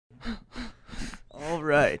All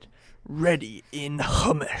right. Ready in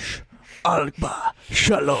Chumash. Alba,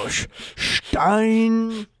 Shalosh,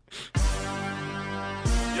 Stein.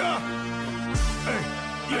 Yeah. Hey,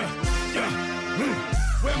 yeah.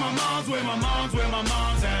 Where my mom's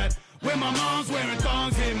at? Where my mom's wearing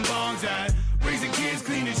thongs, hitting bongs at? Raising kids,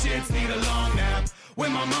 cleaning shits, need a long nap. Where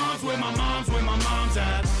my mom's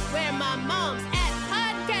at? Where my mom's at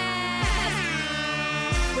podcast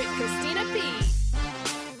with Christina P.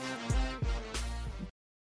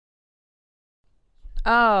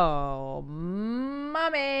 Oh,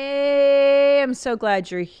 mommy, I'm so glad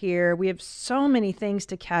you're here. We have so many things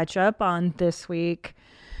to catch up on this week.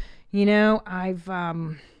 You know, I've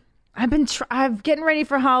getting ready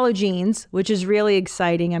for Halloween, which is really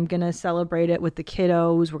exciting. I'm going to celebrate it with the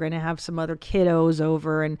kiddos. We're going to have some other kiddos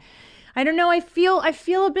over, and I don't know, I feel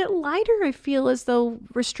a bit lighter. I feel as though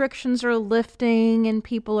restrictions are lifting and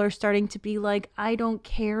people are starting to be like, I don't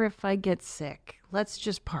care if I get sick. Let's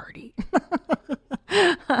just party.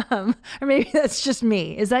 Or maybe that's just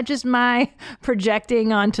me. Is that just my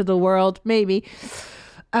projecting onto the world? Maybe.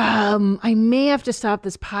 I may have to stop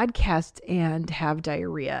this podcast and have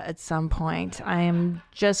diarrhea at some point. I am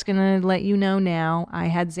just going to let you know now. I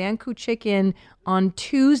had Zanku chicken on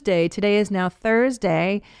Tuesday. Today is now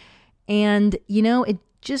Thursday. And, you know, it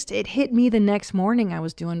hit me the next morning. I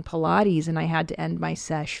was doing Pilates and I had to end my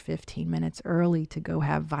sesh 15 minutes early to go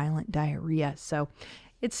have violent diarrhea. So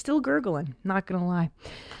it's still gurgling, not going to lie.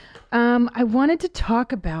 I wanted to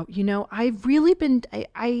talk about, you know, I've really been,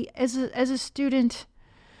 as a student,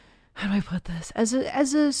 how do I put this? As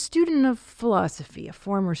a student of philosophy, a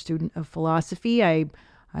former student of philosophy, I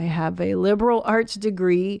have a liberal arts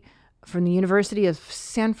degree from the University of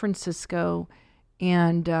San Francisco.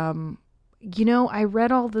 And, you know, I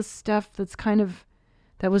read all this stuff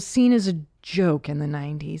that was seen as a joke in the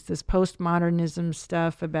 90s, this postmodernism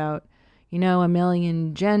stuff about, you know, a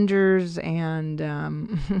million genders and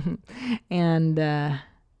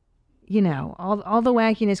you know, all the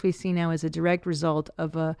wackiness we see now is a direct result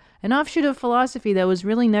of an offshoot of philosophy that was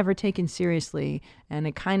really never taken seriously. And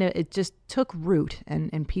it just took root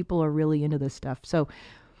and people are really into this stuff. So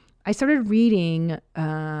I started reading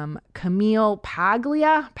Camille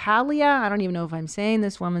Paglia. I don't even know if I'm saying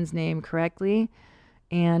this woman's name correctly.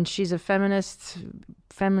 And she's a feminist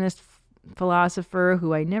philosopher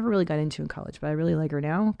who I never really got into in college, but I really like her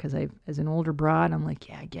now because as an older broad, I'm like,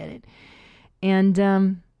 yeah, I get it.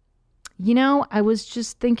 And, you know, I was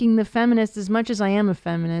just thinking the feminists, as much as I am a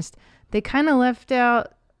feminist, they kind of left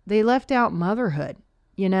out motherhood,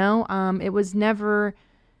 you know? It was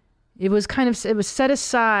set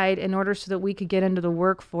aside in order so that we could get into the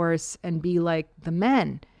workforce and be like the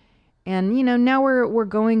men. And, you know, now we're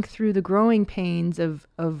going through the growing pains of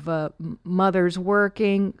mothers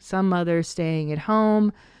working, some mothers staying at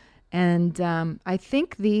home. And I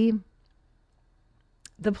think the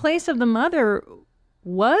place of the mother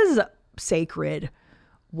was sacred,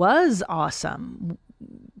 was awesome.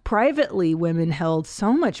 Privately, women held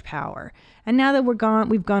so much power. And now that we've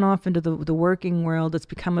gone off into the working world, it's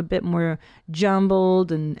become a bit more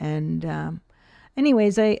jumbled. And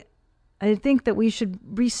anyways, I think that we should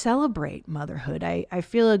re-celebrate motherhood. I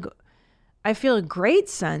feel a great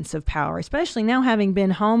sense of power, especially now having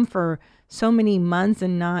been home for so many months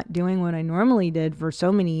and not doing what I normally did for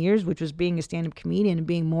so many years, which was being a stand-up comedian and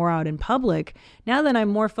being more out in public. Now that I'm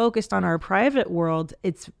more focused on our private world,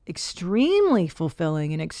 it's extremely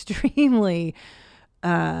fulfilling and extremely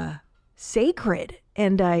sacred.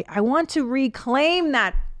 And I want to reclaim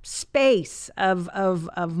that space of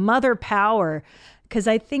mother power, because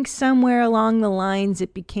I think somewhere along the lines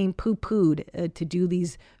it became poo-pooed to do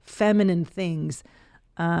these feminine things,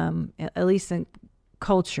 at least in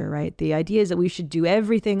culture, right? The idea is that we should do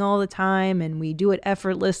everything all the time and we do it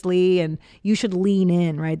effortlessly and you should lean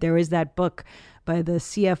in, right? There was that book by the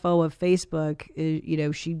CFO of Facebook. You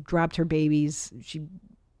know, she dropped her babies, she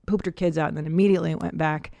pooped her kids out and then immediately went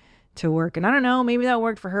back to work. And I don't know, maybe that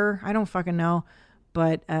worked for her. I don't fucking know.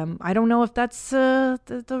 But I don't know if that's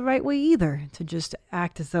the right way either, to just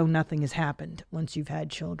act as though nothing has happened once you've had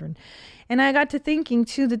children. And I got to thinking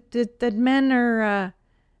too that men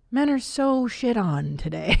are so shit on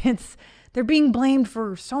today. They're being blamed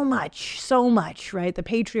for so much, right? The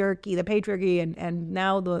patriarchy, and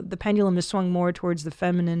now the pendulum has swung more towards the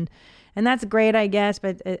feminine, and that's great, I guess.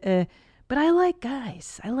 But I like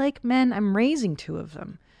guys. I like men. I'm raising 2 of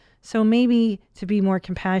them. So maybe to be more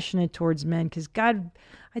compassionate towards men, because God,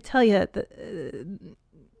 I tell you,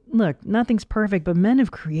 look, nothing's perfect, but men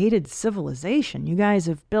have created civilization. You guys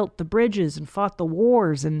have built the bridges and fought the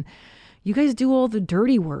wars, and you guys do all the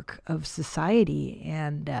dirty work of society.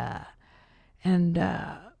 And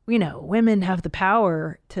women have the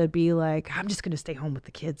power to be like, I'm just going to stay home with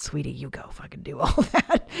the kids, sweetie. You go fucking do all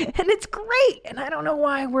that. And it's great. And I don't know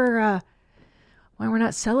why we're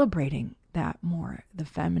not celebrating that more, the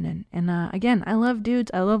feminine. And again, I love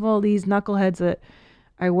dudes. I love all these knuckleheads that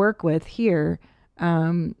I work with here.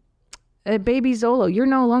 Baby Zolo, you're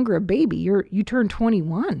no longer a baby. You turned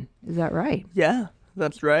 21. Is that right? Yeah,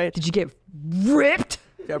 that's right. Did you get ripped?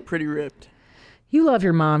 Got pretty ripped. You love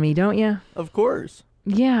your mommy, don't you? Of course.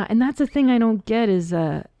 Yeah, and that's the thing I don't get is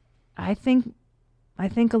I think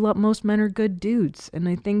most men are good dudes, and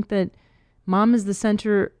I think that mom is the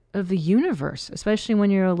center of the universe, especially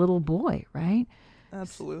when you're a little boy, right?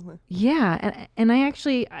 Absolutely. Yeah, and I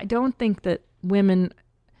don't think that women,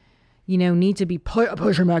 need to be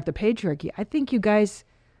pushing back the patriarchy. I think you guys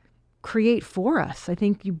create for us. I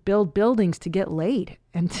think you build buildings to get laid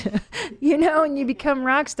and to, and you become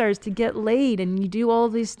rock stars to get laid, and you do all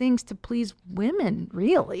these things to please women,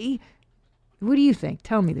 really. What do you think?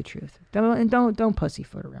 Tell me the truth. Don't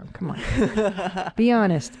pussyfoot around. Come on. Be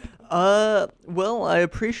honest. Well, I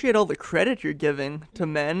appreciate all the credit you're giving to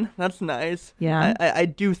men. That's nice. Yeah. I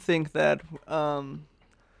do think that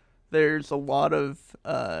there's a lot of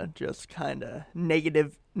just kind of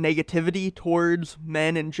negativity towards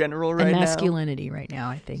men in general right now. And masculinity right now,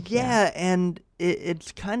 I think. Yeah, and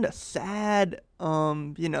it's kind of sad,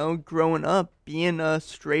 growing up being a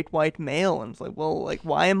straight white male, and it's like, well, like,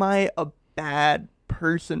 why am I a bad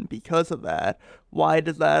person because of that? Why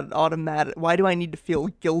do I need to feel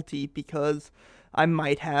guilty because I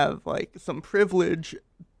might have like some privilege?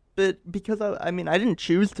 But because I didn't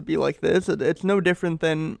choose to be like this. It's no different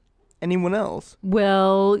than anyone else.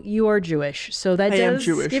 Well, you are Jewish, so that does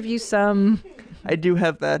give you some. I do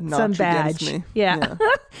have that notch some badge against me. Yeah.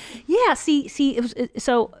 Yeah. See.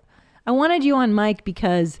 So I wanted you on mic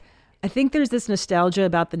because I think there's this nostalgia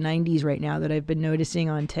about the 90s right now that I've been noticing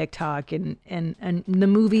on TikTok and the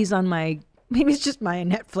movies on maybe it's just my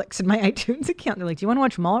Netflix and my iTunes account. They're like, do you want to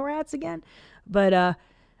watch Mallrats again? But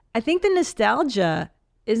I think the nostalgia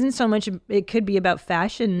isn't so much, it could be about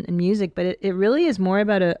fashion and music, but it really is more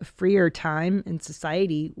about a freer time in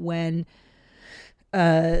society when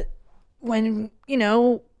guys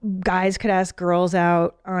could ask girls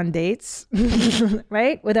out on dates,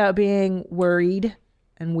 right? Without being worried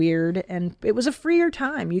and weird. And it was a freer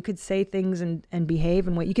time. You could say things and behave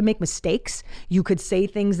and you could make mistakes. You could say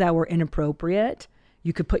things that were inappropriate.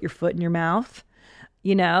 You could put your foot in your mouth,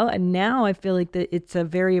 and now I feel like that it's a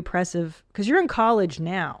very oppressive, because you're in college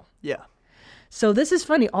now. Yeah. So this is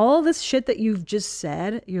funny. All this shit that you've just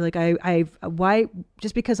said, you're like, why,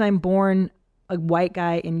 just because I'm born a white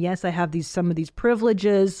guy, and yes, I have some of these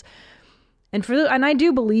privileges, and I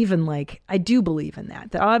do believe in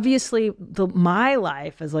that obviously my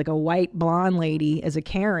life as like a white blonde lady, as a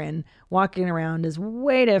Karen walking around, is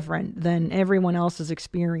way different than everyone else's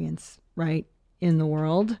experience, right, in the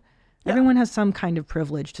world. Yeah. Everyone has some kind of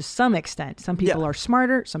privilege to some extent. Some people are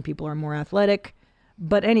smarter, some people are more athletic,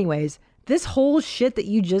 but anyways, this whole shit that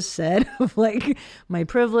you just said of like my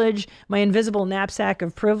privilege, my invisible knapsack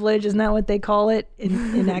of privilege, isn't that what they call it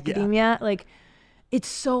in academia? Yeah. Like, it's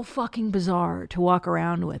so fucking bizarre to walk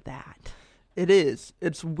around with that. It is.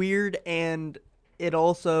 It's weird, and it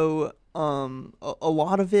also, a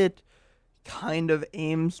lot of it kind of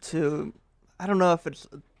aims to, I don't know if it's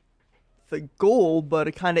the goal, but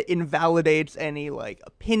it kind of invalidates any like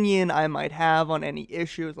opinion I might have on any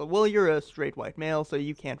issues. Like, well, you're a straight white male, so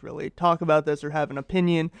you can't really talk about this or have an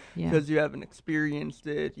opinion because you haven't experienced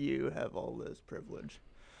it. You have all this privilege.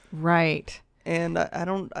 Right. And I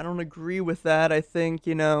don't agree with that. I think,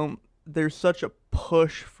 there's such a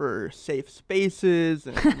push for safe spaces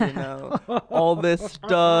and, all this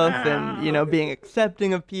stuff and, being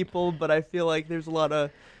accepting of people. But I feel like there's a lot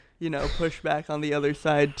of, pushback on the other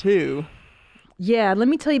side, too. Yeah, let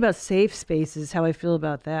me tell you about safe spaces, how I feel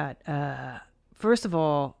about that. First of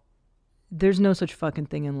all, there's no such fucking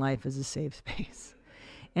thing in life as a safe space.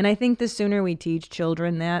 And I think the sooner we teach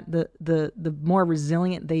children that, the more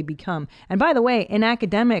resilient they become. And by the way, in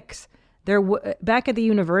academics, back at the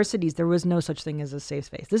universities, there was no such thing as a safe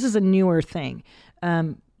space. This is a newer thing.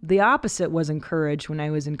 The opposite was encouraged when I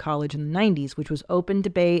was in college in the 90s, which was open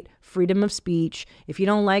debate, freedom of speech. If you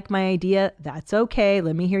don't like my idea, that's okay.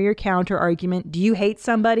 Let me hear your counter argument. Do you hate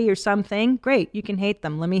somebody or something? Great, you can hate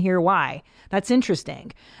them. Let me hear why. That's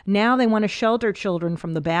interesting. Now they want to shelter children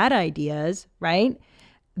from the bad ideas, right?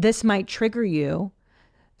 This might trigger you.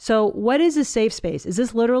 So what is a safe space? Is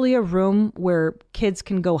this literally a room where kids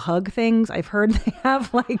can go hug things? I've heard they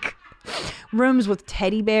have like rooms with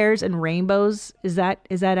teddy bears and rainbows. Is that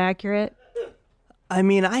accurate? I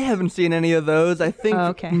mean, I haven't seen any of those. I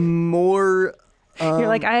think more You're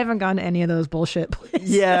like, I haven't gone to any of those bullshit places.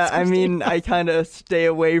 Yeah, I mean, I kind of stay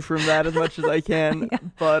away from that as much as I can. Yeah.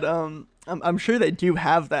 But I'm sure they do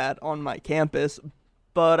have that on my campus.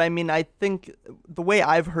 But I mean, I think the way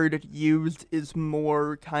I've heard it used is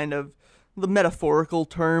more kind of the metaphorical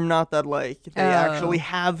term, not that like they actually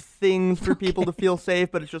have things for people to feel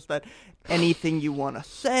safe, but it's just that anything you want to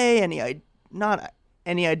say, not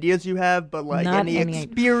any ideas you have, but like any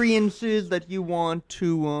experiences that you want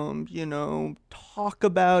to talk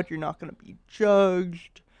about, you're not going to be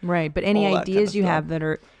judged. Right, but any ideas you have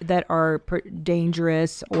that are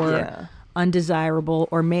dangerous or undesirable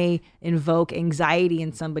or may invoke anxiety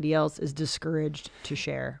in somebody else is discouraged to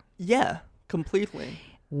share. Yeah, completely.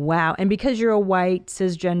 Wow. And because you're a white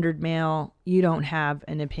cisgendered male, you don't have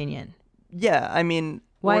an opinion. Yeah, I mean,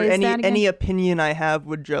 why is that again? Any opinion I have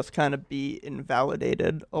would just kind of be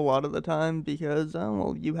invalidated a lot of the time because,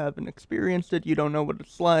 you haven't experienced it, you don't know what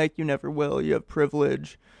it's like, you never will, you have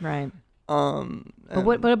privilege. Right. But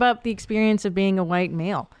what about the experience of being a white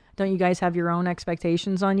male? Don't you guys have your own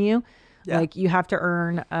expectations on you? Yeah. Like you have to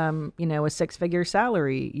earn, a six-figure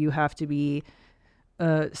salary. You have to be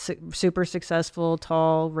super successful,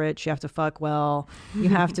 tall, rich. You have to fuck well. You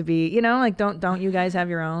have to be, don't you guys have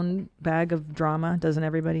your own bag of drama? Doesn't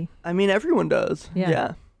everybody? I mean, everyone does.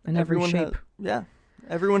 Yeah. In every shape.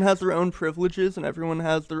 Everyone has their own privileges and everyone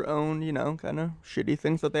has their own, kind of shitty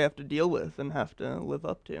things that they have to deal with and have to live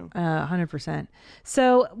up to. 100%.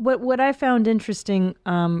 So what I found interesting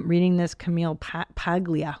reading this Camille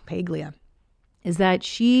Paglia is that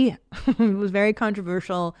she was very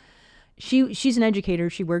controversial. She's an educator.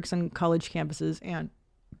 She works on college campuses, and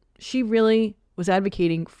she really was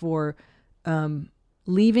advocating for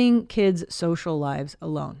leaving kids' social lives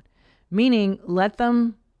alone, meaning let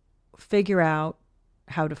them figure out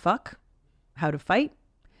how to fuck, how to fight,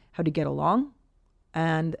 how to get along.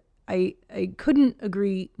 And I couldn't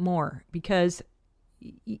agree more because,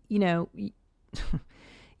 you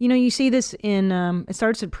see this in, it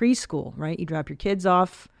starts at preschool, right? You drop your kids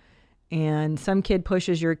off and some kid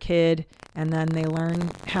pushes your kid and then they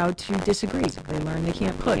learn how to disagree. They learn they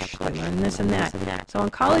can't push. They learn this and that. So on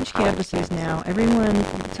college campuses now, everyone,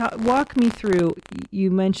 walk me through,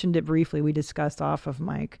 you mentioned it briefly, we discussed off of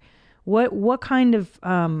mic. What kind of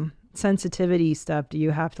sensitivity stuff do you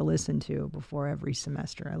have to listen to before every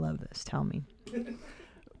semester? I love this. Tell me.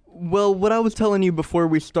 Well, what I was telling you before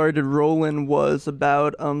we started rolling was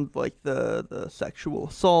about the sexual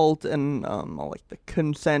assault and like the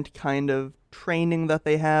consent kind of training that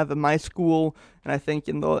they have in my school, and I think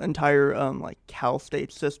in the entire Cal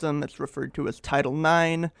State system, it's referred to as Title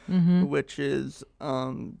IX, which is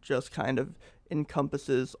just kind of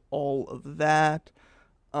encompasses all of that.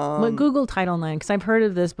 But Google Title IX, because I've heard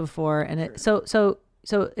of this before, and it so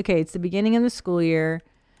okay, it's the beginning of the school year.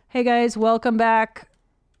 Hey guys, welcome back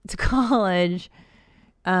to college.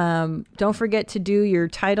 Don't forget to do your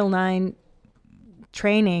Title IX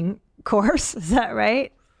training course. Is that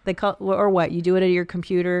right? They call or what? You do it at your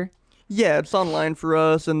computer? Yeah, it's online for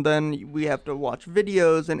us, and then we have to watch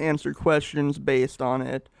videos and answer questions based on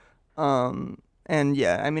it. And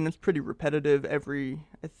yeah, I mean, it's pretty repetitive. I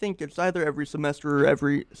think it's either every semester or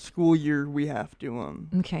every school year we have to.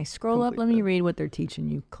 Okay, scroll up. Let me read what they're teaching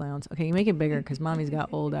you clowns. Okay, you make it bigger because mommy's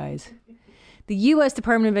got old eyes. The U.S.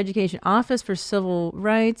 Department of Education Office for Civil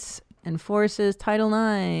Rights enforces Title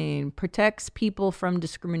IX, protects people from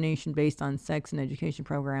discrimination based on sex and education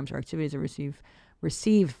programs or activities that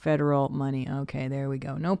receive federal money. Okay, there we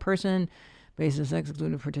go. No person based on sex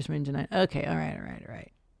excluded participation denied. Okay, all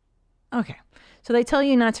right. Okay, so they tell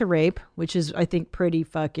you not to rape, which is, I think, pretty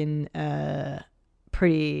fucking,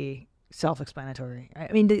 pretty self-explanatory.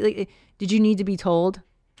 I mean, did you need to be told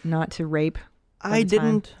not to rape? I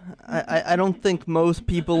didn't. I don't think most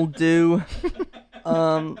people do.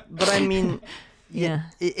 But I mean, yeah,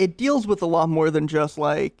 it deals with a lot more than just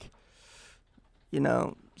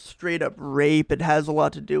straight up rape. It has a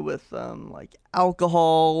lot to do with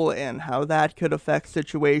alcohol and how that could affect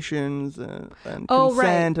situations and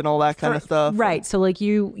consent and all that kind of stuff. Right. So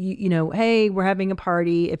you hey, we're having a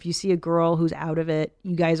party. If you see a girl who's out of it,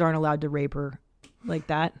 you guys aren't allowed to rape her. Like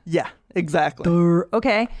that? Yeah, exactly.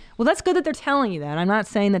 Okay. Well, that's good that they're telling you that. I'm not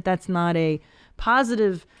saying that that's not a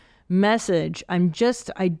positive message. I think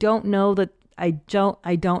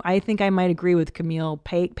I might agree with Camille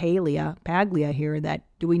Paglia here that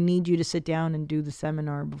do we need you to sit down and do the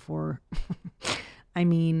seminar before? I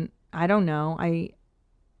mean, I don't know. I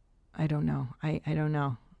don't know. I don't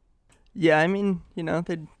know. Yeah, I mean,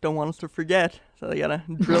 they don't want us to forget. So they gotta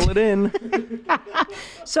drill it in.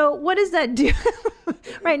 So what does that do?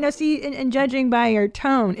 Right now, see, and judging by your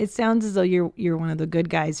tone, it sounds as though you're one of the good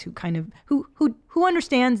guys who kind of who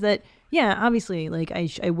understands that. Yeah, obviously, like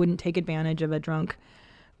I wouldn't take advantage of a drunk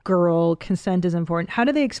girl. Consent is important. How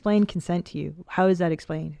do they explain consent to you? How is that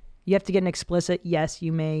explained? You have to get an explicit yes,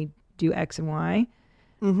 you may do X and Y.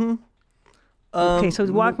 Mm-hmm. Okay,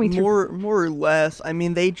 so walk me through. More or less. I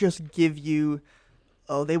mean, they just give you.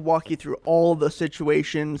 Oh, they walk you through all the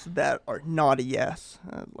situations that are not a yes.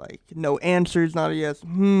 Like, no answers, not a yes.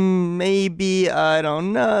 Maybe, I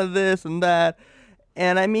don't know, this and that.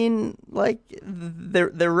 And I mean, like, they're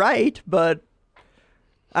right, but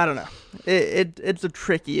I don't know. It's a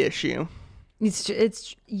tricky issue. It's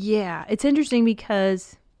interesting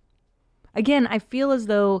because, again, I feel as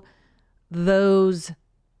though those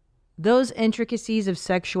intricacies of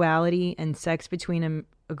sexuality and sex between a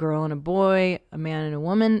girl and a boy, a man and a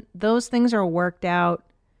woman, those things are worked out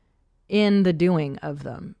in the doing of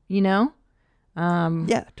them, you know?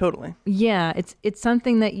 Yeah, totally. Yeah, it's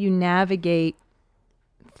something that you navigate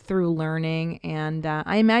through learning, and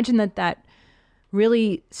I imagine that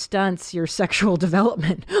really stunts your sexual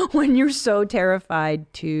development when you're so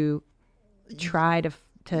terrified to try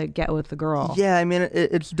to get with the girl. Yeah, I mean,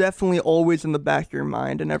 it's definitely always in the back of your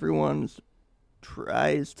mind, and everyone's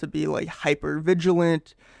tries to be like hyper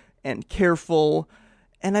vigilant and careful.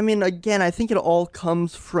 And I mean, again, I think it all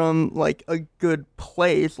comes from like a good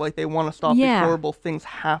place. Like they want to stop these horrible things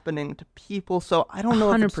happening to people. So I don't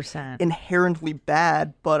know 100%. If it's inherently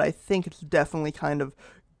bad, but I think it's definitely kind of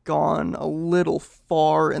gone a little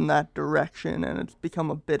far in that direction, and it's become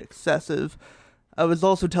a bit excessive. I was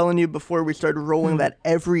also telling you before we started rolling that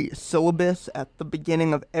every syllabus at the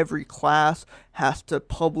beginning of every class has to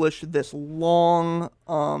publish this long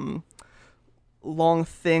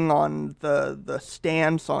thing on the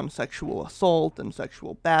stance on sexual assault and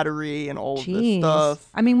sexual battery and all of this stuff.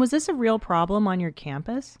 I mean, was this a real problem on your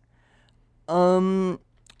campus? I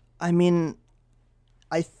mean,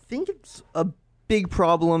 I think it's a big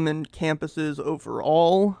problem in campuses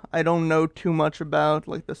overall. I don't know too much about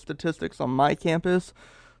like the statistics on my campus.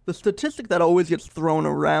 The statistic that always gets thrown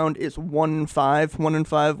around is 1 in 5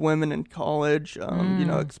 women in college,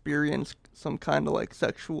 experience some kind of like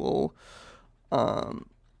sexual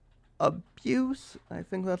abuse. I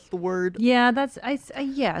think that's the word. Yeah,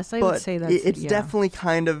 yes, I would say that's. It's definitely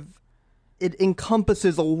kind of, it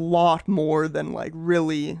encompasses a lot more than like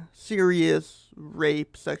really serious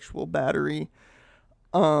rape, sexual battery.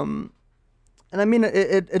 And I mean,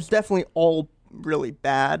 it's definitely all really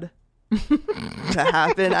bad to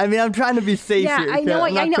happen. I mean, I'm trying to be safe here. Yeah,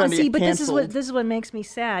 I know. See, but this is what makes me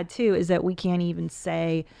sad too, is that we can't even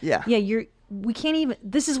say, we can't even,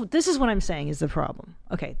 this is what I'm saying is the problem.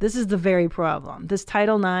 Okay, this is the very problem. This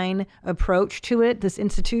Title IX approach to it, this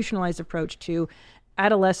institutionalized approach to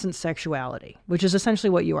adolescent sexuality, which is essentially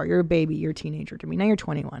what you are. You're a baby, you're a teenager to me. Now you're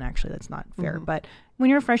 21, actually. That's not fair. Mm-hmm. But when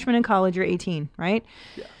you're a freshman in college, you're 18, right?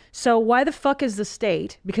 Yeah. So why the fuck is the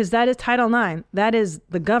state, because that is Title IX, that is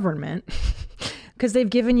the government, because they've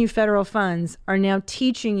given you federal funds, are now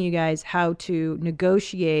teaching you guys how to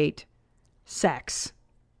negotiate sex.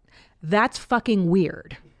 That's fucking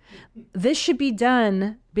weird. This should be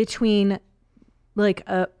done between like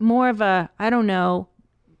more of a, I don't know,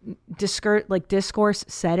 discourse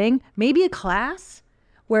setting, maybe a class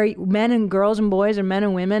where men and girls and boys or men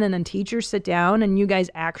and women and then teachers sit down and you guys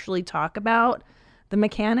actually talk about the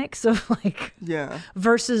mechanics of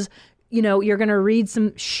versus, you're going to read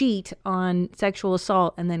some sheet on sexual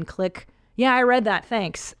assault and then click, yeah, I read that,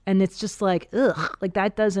 thanks. And it's just like, ugh, like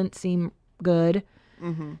that doesn't seem good.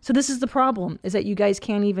 Mm-hmm. So this is the problem, is that you guys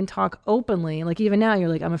can't even talk openly. Like even now you're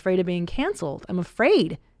like, I'm afraid of being canceled. I'm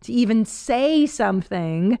afraid to even say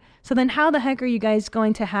something. So then how the heck are you guys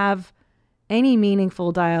going to have any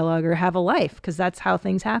meaningful dialogue or have a life? Because that's how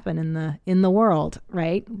things happen in the world,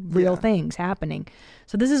 right? Real things happening.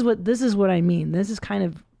 So this is what I mean. This is kind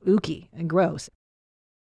of ooky and gross.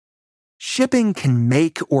 Shipping can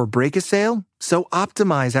make or break a sale, so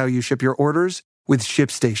optimize how you ship your orders with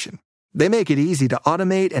ShipStation. They make it easy to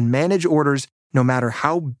automate and manage orders no matter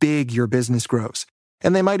how big your business grows.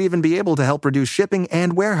 And they might even be able to help reduce shipping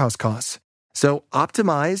and warehouse costs. So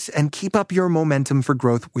optimize and keep up your momentum for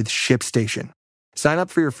growth with ShipStation. Sign up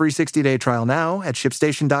for your free 60-day trial now at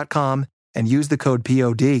ShipStation.com and use the code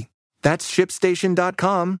POD. That's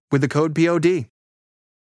ShipStation.com with the code POD.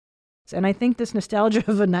 And I think this nostalgia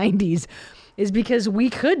of the 90s is because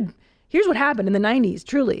here's what happened in the 90s,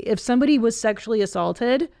 truly. If somebody was sexually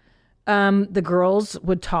assaulted, the girls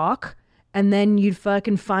would talk, and then you'd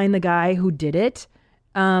fucking find the guy who did it.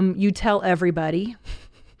 You tell everybody.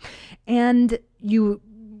 and you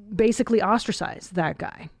basically ostracize that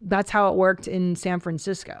guy. That's how it worked in San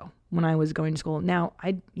Francisco when I was going to school. Now,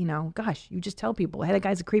 gosh, you just tell people, hey, that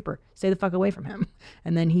guy's a creeper. Stay the fuck away from him.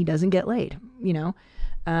 And then he doesn't get laid,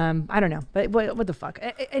 I don't know, but what the fuck?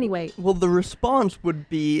 Anyway. Well, the response would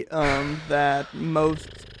be that most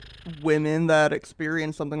women that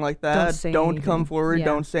experience something like that don't come forward,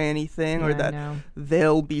 don't say anything, or that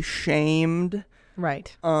they'll be shamed.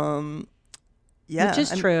 Right. Yeah. Which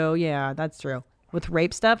is true. Yeah, that's true. With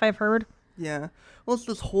rape stuff, I've heard. Yeah. Well, it's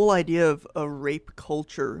this whole idea of a rape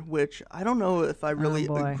culture, which I don't know if I really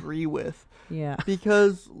agree with. Yeah.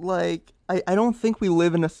 Because, I don't think we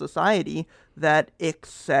live in a society that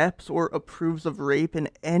accepts or approves of rape in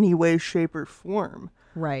any way, shape, or form.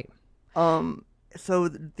 Right. So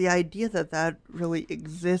the idea that really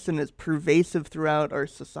exists and is pervasive throughout our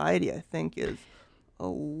society, I think, is a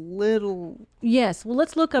little... Yes. Well,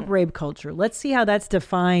 let's look up rape culture. Let's see how that's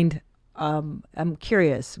defined. I'm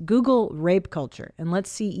curious. Google rape culture, and let's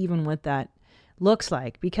see even what that looks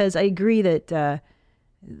like. Because I agree that...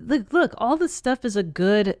 Look, all this stuff is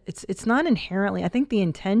it's not inherently, I think the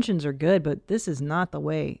intentions are good, but this is not the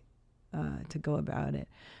way to go about it.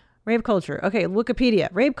 Rape culture. Okay, Wikipedia.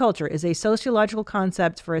 Rape culture is a sociological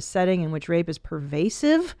concept for a setting in which rape is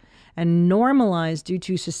pervasive and normalized due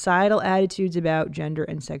to societal attitudes about gender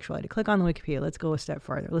and sexuality. Click on the Wikipedia. Let's go a step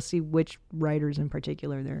farther. Let's see which writers in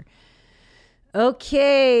particular there.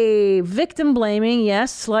 Okay, victim blaming,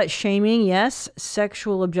 yes. Slut shaming, yes.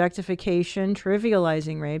 Sexual objectification,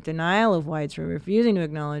 trivializing rape, denial of widespread, refusing to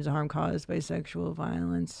acknowledge the harm caused by sexual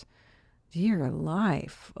violence. Dear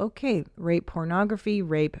life. Okay, rape pornography,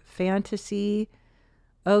 rape fantasy.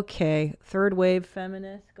 Okay, third wave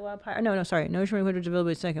feminist. Go up higher. Sorry. Notion was developed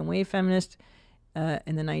by second wave feminist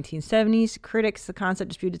in the 1970s. Critics the concept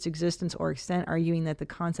dispute its existence or extent, arguing that the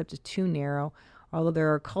concept is too narrow. Although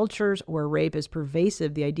there are cultures where rape is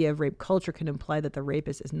pervasive, the idea of rape culture can imply that the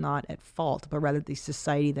rapist is not at fault, but rather the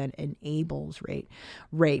society that enables rape.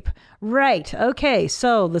 Right. Okay.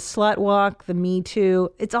 So the slut walk, the Me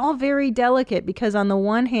Too, it's all very delicate because on the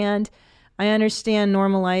one hand, I understand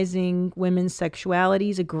normalizing women's sexuality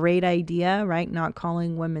is a great idea, right? Not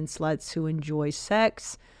calling women sluts who enjoy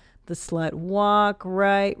sex. The slut walk,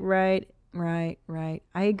 right. Right. I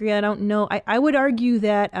agree. I don't know. I would argue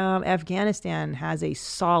that Afghanistan has a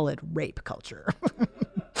solid rape culture.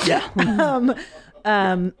 Yeah.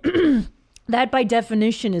 That by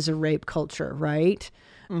definition is a rape culture, right?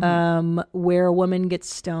 Mm-hmm. Where a woman gets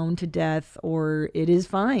stoned to death or it is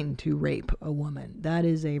fine to rape a woman. That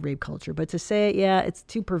is a rape culture. But to say, it's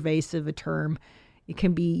too pervasive a term. You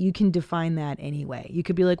can define that anyway. You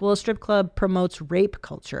could be like, well, a strip club promotes rape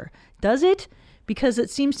culture. Does it? Because it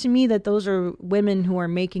seems to me that those are women who are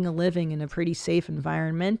making a living in a pretty safe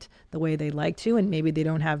environment the way they like to, and maybe they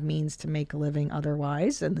don't have means to make a living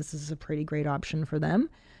otherwise, and this is a pretty great option for them.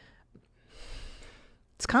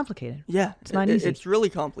 It's complicated. Yeah. It's not easy. It's really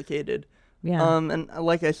complicated. Yeah. And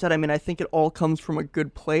like I said, I think it all comes from a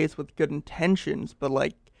good place with good intentions,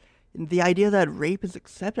 but the idea that rape is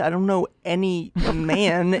accepted, I don't know any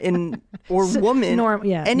man or woman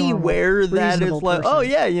anywhere that is like, person. Oh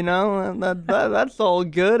yeah, that's all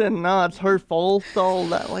good and no, it's her fault, all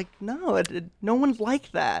that. No, no one's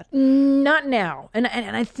like that. Not now. And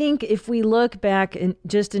I think if we look back in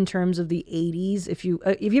terms of the 80s, if you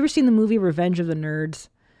ever seen the movie Revenge of the Nerds?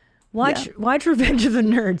 Watch Revenge of the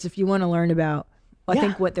Nerds if you want to learn about I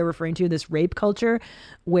think what they're referring to, this rape culture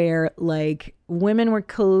where women were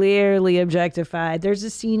clearly objectified. There's a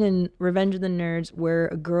scene in Revenge of the Nerds where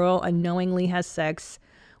a girl unknowingly has sex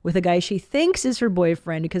with a guy she thinks is her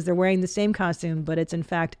boyfriend because they're wearing the same costume, but it's in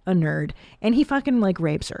fact a nerd. And he fucking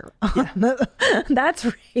rapes her. Yeah. That's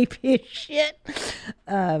rapey as shit.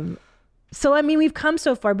 So, we've come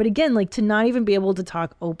so far, but again, to not even be able to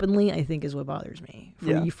talk openly, I think is what bothers me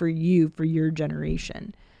for your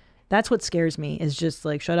generation. That's what scares me is just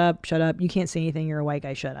shut up. You can't say anything. You're a white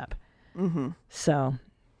guy. Shut up. Mm-hmm. So,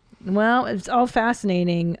 well, it's all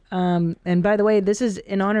fascinating. And by the way, this is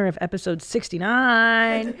in honor of episode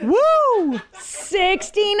 69. Woo!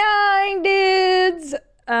 69 dudes.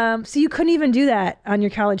 So you couldn't even do that on your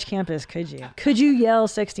college campus, could you? Could you yell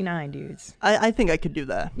 69 dudes? I think I could do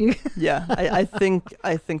that. Yeah, I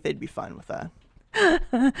think they'd be fine with that.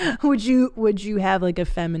 Would you have a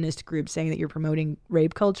feminist group saying that you're promoting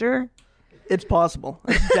rape culture? It's possible.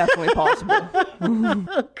 It's definitely possible.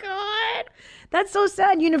 Oh God, that's so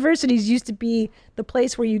sad. Universities used to be the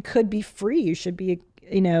place where you could be free. You should be,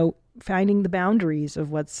 finding the boundaries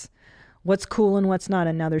of what's cool and what's not,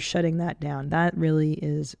 and now they're shutting that down. That really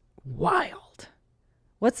is wild.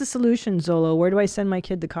 What's the solution, Zolo? Where do I send my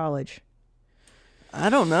kid to college? I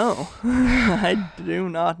don't know. I do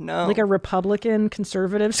not know. Like a Republican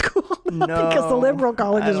conservative school? No, because the liberal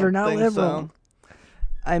colleges I are don't not think liberal. so.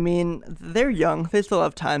 I mean, they're young. They still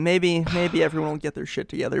have time. Maybe everyone will get their shit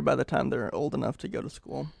together by the time they're old enough to go to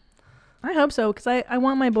school. I hope so, because I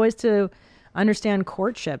want my boys to understand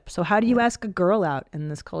courtship. So how do you ask a girl out in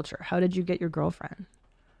this culture? How did you get your girlfriend?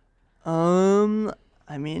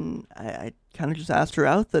 I mean, I kind of just asked her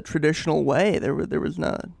out the traditional way. There was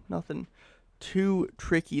nothing too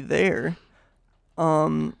tricky there.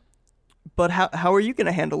 But how are you going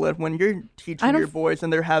to handle it when you're teaching your boys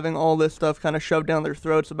and they're having all this stuff kind of shoved down their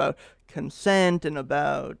throats about consent and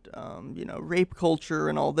about rape culture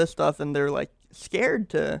and all this stuff, and they're like scared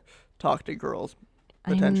to talk to girls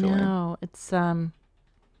potentially? I know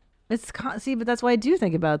see, but that's why I do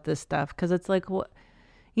think about this stuff, because it's like,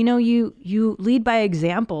 you lead by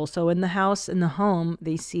example. So in the house, in the home,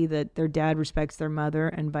 they see that their dad respects their mother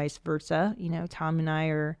and vice versa. Tom and I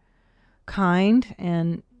are kind,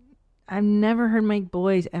 and I've never heard my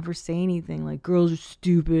boys ever say anything like girls are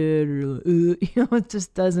stupid or it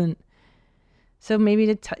just doesn't. So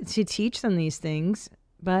maybe to teach them these things,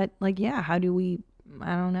 but how do we?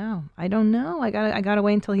 I don't know. I gotta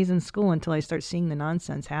wait until he's in school, until I start seeing the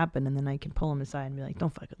nonsense happen, and then I can pull him aside and be like,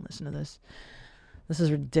 don't fucking listen to this. This is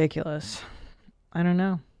ridiculous. I don't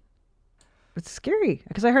know. It's scary,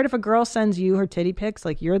 because I heard if a girl sends you her titty pics,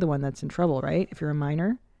 you're the one that's in trouble, right? If you're a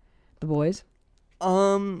minor, the boys.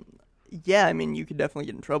 Yeah, I mean, you could definitely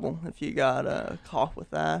get in trouble if you got caught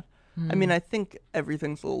with that. I mean, I think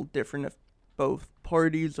everything's a little different if both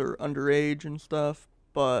parties are underage and stuff,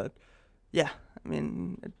 but yeah, I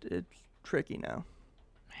mean, it's tricky now.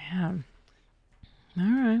 Man. All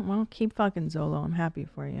right, well, keep fucking Zolo. I'm happy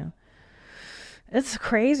for you. It's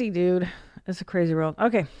crazy, dude. It's a crazy world.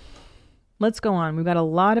 Okay, let's go on. We've got a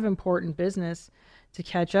lot of important business to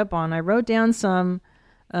catch up on. I wrote down some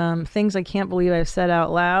things I can't believe I've said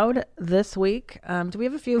out loud this week. Do we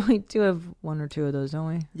have a few? We do have one or two of those, don't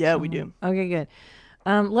we? Yeah, we do. Okay, good.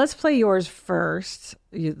 Let's play yours first,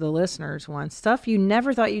 the listeners one. Stuff you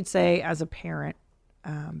never thought you'd say as a parent.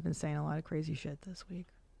 Been saying a lot of crazy shit this week.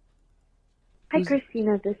 Hi,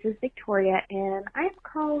 Christina. This is Victoria, and I'm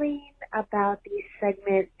calling about the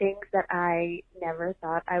segment Things That I Never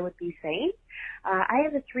Thought I Would Be Saying. I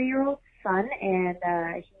have a 3-year-old son, and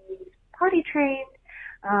he's potty trained.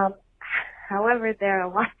 However, there are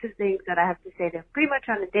lots of things that I have to say to him pretty much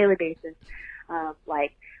on a daily basis,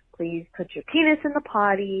 like, please put your penis in the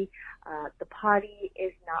potty. The potty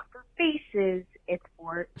is not for faces, it's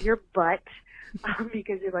for your butt,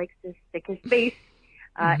 because he likes to stick his face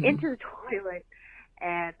into the toilet.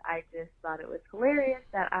 And I just thought it was hilarious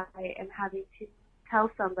that I am having to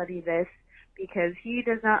tell somebody this, because he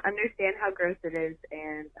does not understand how gross it is,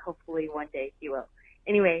 and hopefully one day he will.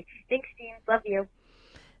 Anyway, thanks, team. Love you.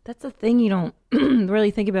 That's the thing you don't really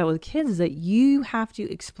think about with kids, is that you have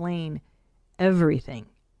to explain everything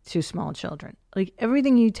to small children. Like,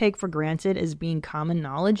 everything you take for granted as being common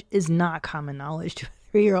knowledge is not common knowledge to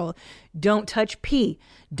a 3-year-old. Don't touch pee.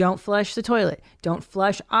 Don't flush the toilet. Don't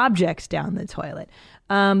flush objects down the toilet.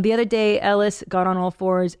 The other day, Ellis got on all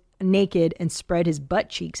fours naked and spread his butt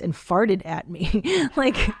cheeks and farted at me.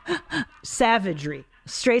 Like, savagery.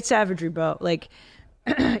 Straight savagery, Bo. Like,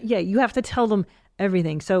 yeah, you have to tell them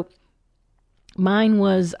everything. So mine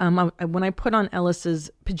was when I put on Ellis's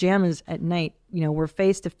pajamas at night, we're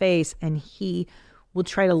face to face, and he will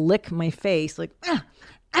try to lick my face like,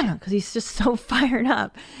 because he's just so fired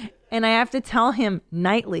up. And I have to tell him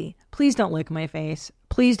nightly, please don't lick my face.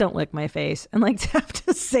 Please don't lick my face. And to have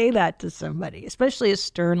to say that to somebody, especially as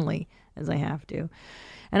sternly as I have to.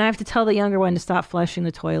 And I have to tell the younger one to stop flushing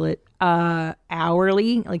the toilet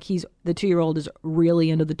hourly. Like, the 2-year-old is really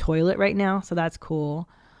into the toilet right now, so that's cool.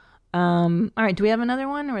 All right, do we have another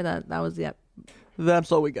one, or that was it?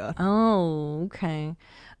 That's all we got. Oh, okay.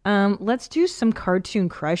 Let's do some cartoon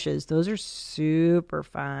crushes. Those are super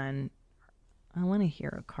fun. I want to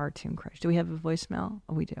hear a cartoon crush. Do we have a voicemail?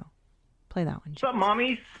 Oh, we do. Play that one. What's up,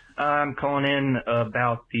 mommies? I'm calling in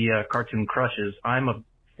about the cartoon crushes. I'm a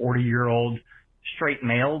 40-year-old straight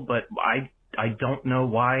male, but I don't know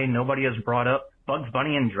why nobody has brought up Bugs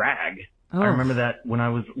Bunny and drag. Oh. I remember that when I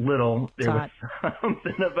was little, there Hot. was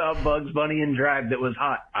something about Bugs Bunny and drag that was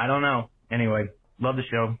hot. I don't know. Anyway, love the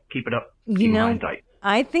show. Keep it up. Keep mine tight.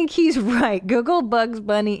 I think he's right. Google Bugs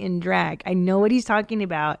Bunny in drag. I know what he's talking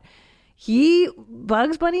about.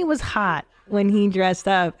 Bugs Bunny was hot when he dressed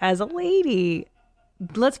up as a lady.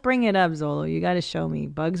 Let's bring it up, Zolo. You got to show me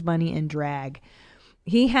Bugs Bunny in drag.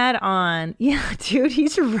 He had on, yeah, dude,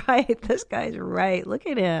 he's right. This guy's right. Look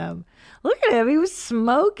at him. He was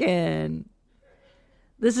smoking.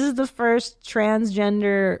 This is the first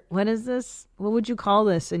transgender. What is this? What would you call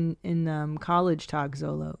this in college talk,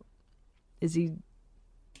 Zolo? Is he?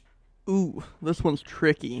 Ooh, this one's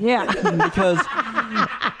tricky. Yeah. Because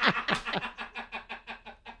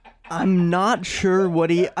I'm not sure what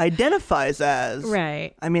he identifies as.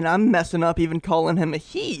 Right. I mean, I'm messing up even calling him a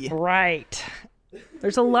he. Right.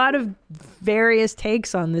 There's a lot of various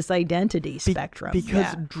takes on this identity spectrum.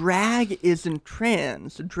 Because drag isn't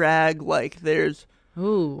trans. Drag, like, there's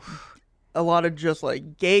Ooh. a lot of just,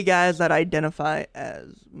 like, gay guys that identify as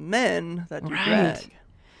men that do drag.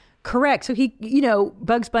 Correct. So he,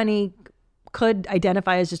 Bugs Bunny could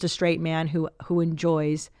identify as just a straight man who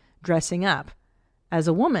enjoys dressing up as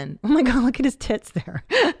a woman. Oh my God, look at his tits there.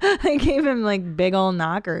 They gave him like big old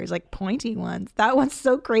knockers, like pointy ones. That one's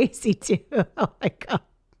so crazy too. Oh my God.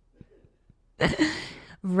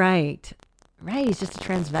 Right. He's just a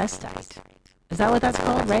transvestite. Is that what that's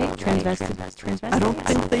called, right? Transvestite. I don't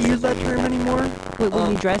think they use that term anymore.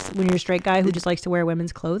 When you're a straight guy who just likes to wear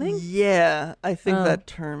women's clothing? Yeah, I think that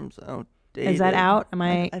term's outdated. Is that out? Am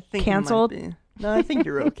I think canceled? It might be. No, I think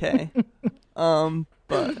you're okay.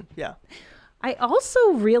 But yeah. I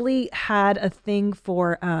also really had a thing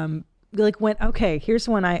for here's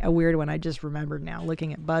a weird one I just remembered now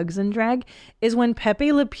looking at Bugs and drag is when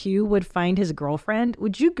Pepe Le Pew would find his girlfriend.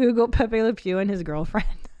 Would you Google Pepe Le Pew and his girlfriend?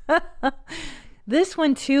 This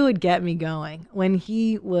one too would get me going when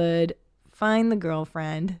he would find the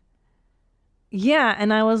girlfriend. Yeah,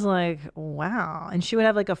 and I was like, wow. And she would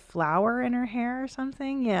have like a flower in her hair or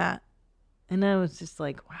something. Yeah. And I was just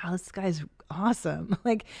like, wow, this guy's awesome.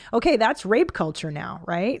 Like, okay, that's rape culture now,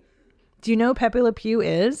 right? Do you know who Pepe Le Pew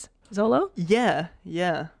is, Zolo? Yeah.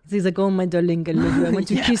 He's like, oh, my darling, I love you. I want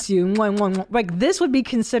to kiss you. Mwah, mwah, mwah. Like, this would be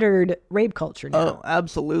considered rape culture now. Oh,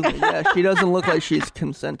 absolutely. Yeah, she doesn't look like she's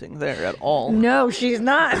consenting there at all. No, she's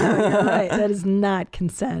not. No, you're right. That is not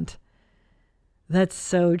consent. That's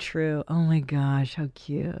so true. Oh, my gosh, how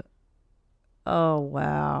cute. Oh,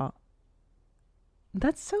 wow.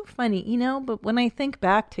 That's so funny, but when I think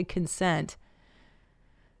back to consent,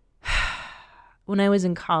 when I was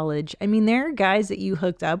in college, I mean, there are guys that you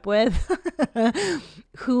hooked up with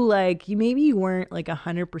who like maybe you weren't like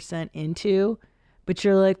 100% into, but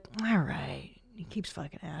you're like, all right, he keeps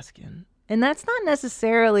fucking asking. And that's not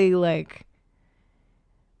necessarily like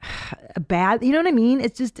a bad, you know what I mean?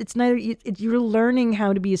 It's just, it's neither, you're learning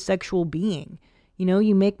how to be a sexual being.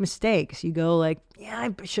 You make mistakes. You go like, yeah,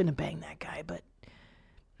 I shouldn't have banged that guy, but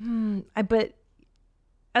but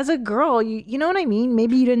as a girl, you know what I mean?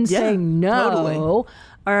 Maybe you didn't say no, totally.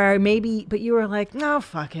 Or maybe, but you were like, no,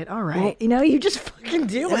 fuck it, all right. Well, you just fucking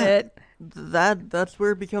do it. That's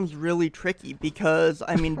where it becomes really tricky because,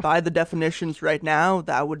 I mean, by the definitions right now,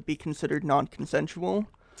 that would be considered non-consensual.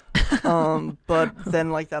 But then,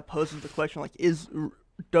 like, that poses the question, like,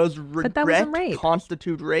 does regret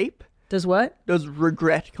constitute rape? Does what? Does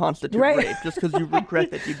regret constitute rape just because you regret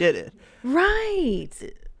that you did it? Right.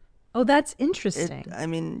 Oh, that's interesting.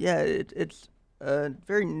 It's a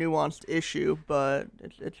very nuanced issue, but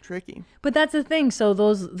it's tricky. But that's the thing. So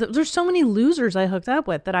there's so many losers I hooked up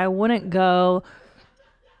with that I wouldn't go,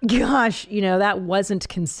 gosh, that wasn't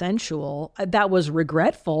consensual. That was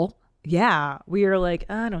regretful. Yeah. We were like,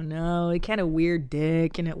 I don't know, it kind of weird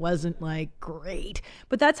dick and it wasn't like great.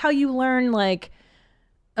 But that's how you learn like,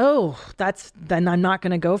 oh, then I'm not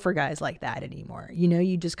going to go for guys like that anymore.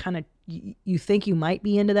 You just kind of, you think you might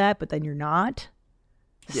be into that, but then you're not.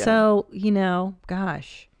 Yeah. So,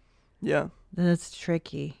 gosh. Yeah. That's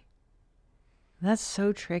tricky. That's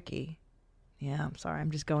so tricky. Yeah, I'm sorry.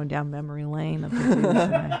 I'm just going down memory lane of the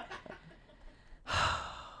things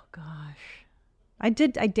oh, gosh. I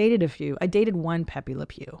dated a few. I dated one Pepe Le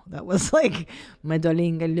Pew that was like, my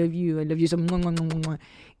darling, I love you so much.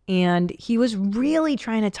 And he was really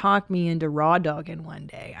trying to talk me into raw dogging one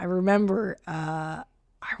day. I remember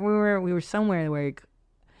we were somewhere where,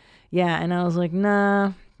 and I was like, nah,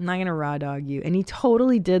 I'm not gonna raw dog you. And he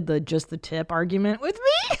totally did the tip argument with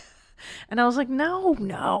me. And I was like, no.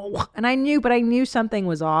 And I knew something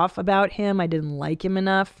was off about him. I didn't like him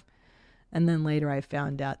enough. And then later I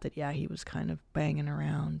found out that, he was kind of banging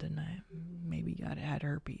around and I maybe had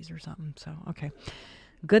herpes or something. So, okay.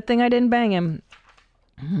 Good thing I didn't bang him.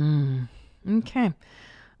 Okay.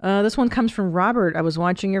 This one comes from Robert. I was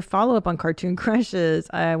watching your follow-up on Cartoon Crushes.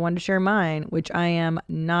 I wanted to share mine, which I am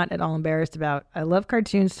not at all embarrassed about. I love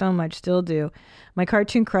cartoons so much, still do. My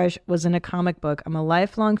cartoon crush was in a comic book. I'm a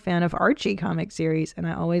lifelong fan of Archie comic series, and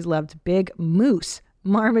I always loved Big Moose,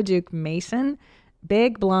 Marmaduke Mason.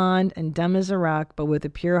 Big, blonde, and dumb as a rock, but with a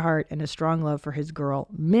pure heart and a strong love for his girl,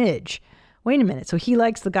 Midge. Wait a minute. So he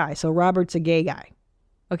likes the guy. So Robert's a gay guy.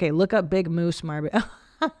 Okay, look up Big Moose Marmaduke.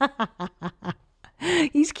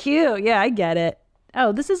 He's cute. Yeah, I get it.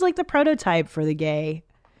 Oh, this is like the prototype for the gay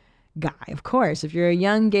guy. Of course, if you're a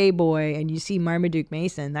young gay boy and you see Marmaduke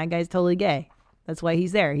Mason, that guy's totally gay. That's why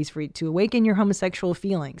he's there. He's free to awaken your homosexual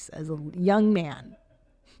feelings as a young man.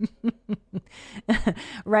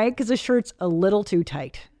 Right? Because the shirt's a little too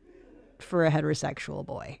tight for a heterosexual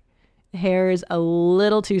boy. Hair is a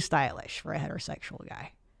little too stylish for a heterosexual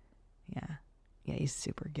guy. Yeah. Yeah, he's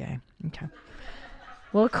super gay. Okay.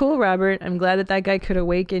 Well, cool, Robert. I'm glad that guy could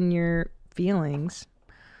awaken your feelings.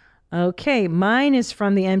 Okay, mine is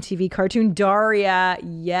from the MTV cartoon Daria.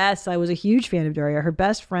 Yes, I was a huge fan of Daria. Her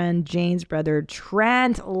best friend, Jane's brother,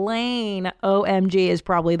 Trent Lane, OMG, is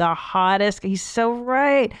probably the hottest. He's so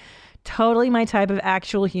right. Totally my type of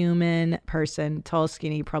actual human person. Tall,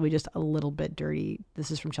 skinny, probably just a little bit dirty. This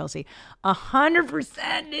is from Chelsea.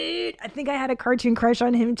 100%, dude. I think I had a cartoon crush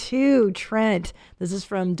on him too. Trent. This is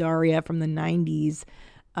from Daria from the 90s.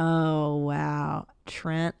 Oh, wow.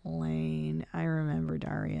 Trent Lane. I remember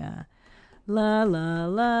Daria. La, la,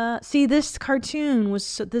 la. See, this cartoon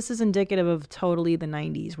this is indicative of totally the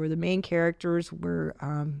 90s, where the main characters were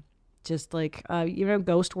just like,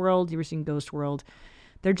 Ghost World. You ever seen Ghost World?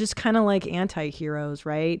 They're just kind of like anti-heroes,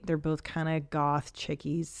 right? They're both kind of goth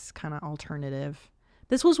chickies, kind of alternative.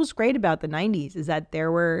 This was what's great about the 90s, is that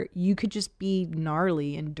you could just be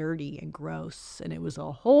gnarly and dirty and gross. And it was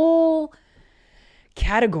a whole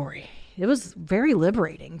category. It was very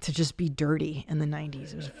liberating to just be dirty in the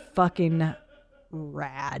 90s. It was fucking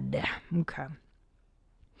rad. Okay.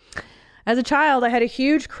 As a child, I had a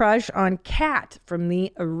huge crush on Cat from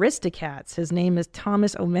the Aristocats. His name is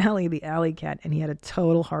Thomas O'Malley, the alley cat, and he had a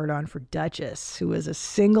total hard-on for Duchess, who is a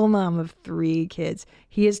single mom of 3 kids.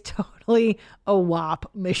 He is totally a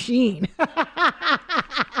WAP machine.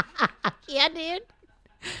 Yeah, dude.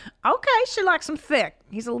 Okay, she likes him thick.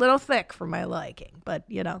 He's a little thick for my liking. But,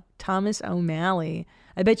 Thomas O'Malley,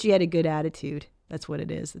 I bet you had a good attitude. That's what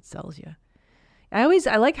it is that sells you. I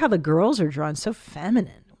like how the girls are drawn so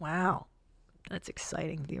feminine. Wow. That's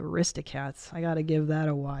exciting. The Aristocats. I got to give that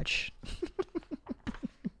a watch.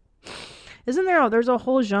 Isn't there's a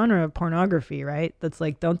whole genre of pornography, right? That's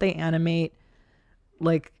like, don't they animate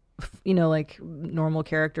like normal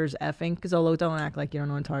characters effing? Because don't act like you don't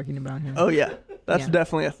know what I'm talking about here. Oh, yeah. That's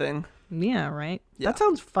definitely a thing. Yeah, right? Yeah. That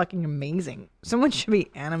sounds fucking amazing. Someone should be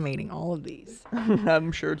animating all of these.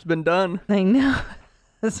 I'm sure it's been done. I know.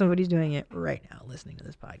 Somebody's doing it right now, listening to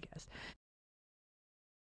this podcast.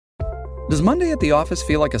 Does Monday at the office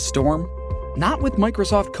feel like a storm? Not with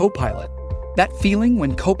Microsoft Copilot. That feeling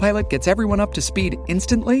when Copilot gets everyone up to speed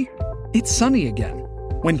instantly? It's sunny again.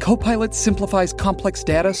 When Copilot simplifies complex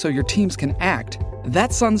data so your teams can act,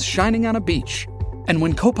 that sun's shining on a beach. And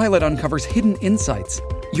when Copilot uncovers hidden insights,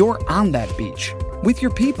 you're on that beach with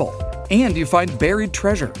your people, and you find buried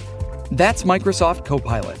treasure. That's Microsoft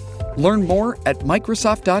Copilot. Learn more at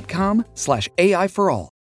Microsoft.com/AI for all.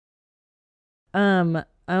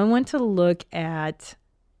 I want to look at,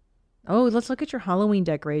 let's look at your Halloween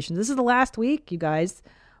decorations. This is the last week, you guys,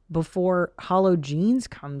 before Halloween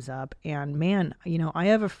comes up. And man, I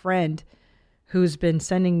have a friend who's been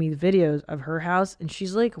sending me videos of her house. And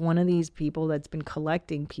she's like one of these people that's been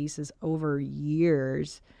collecting pieces over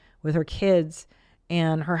years with her kids.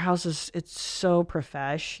 And her house it's so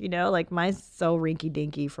profesh, like mine's so rinky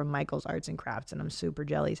dinky from Michael's Arts and Crafts, and I'm super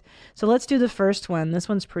jellies. So let's do the first one. This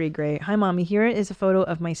one's pretty great. Hi, Mommy. Here is a photo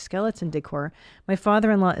of my skeleton decor. My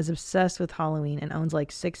father-in-law is obsessed with Halloween and owns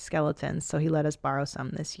like 6 skeletons, so he let us borrow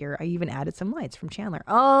some this year. I even added some lights from Chandler.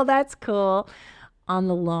 Oh, that's cool. On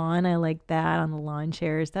the lawn, I like that. On the lawn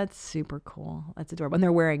chairs, that's super cool. That's adorable. And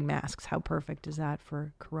they're wearing masks. How perfect is that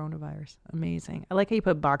for coronavirus? Amazing. I like how you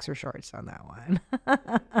put boxer shorts on that one.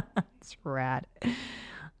 It's rad.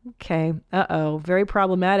 Okay. Very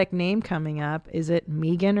problematic name coming up. Is it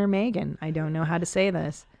Megan or Megan? I don't know how to say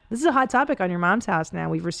this. This is a hot topic on Your Mom's House now.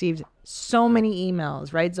 We've received so many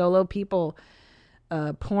emails, right, Zolo? People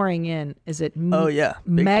pouring in. Is it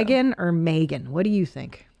Megan or Megan? What do you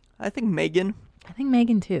think? I think Megan. I think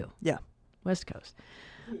Megan too. Yeah. West Coast.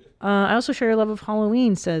 I also share your love of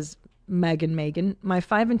Halloween, says Megan. My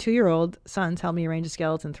 5 and 2-year-old sons helped me arrange a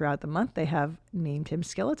skeleton throughout the month. They have named him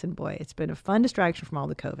Skeleton Boy. It's been a fun distraction from all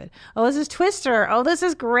the COVID. Oh, this is Twister. Oh, this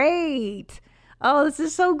is great. Oh, this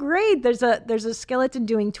is so great. There's a skeleton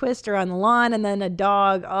doing Twister on the lawn, and then a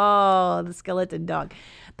dog. Oh, the skeleton dog.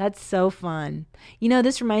 That's so fun.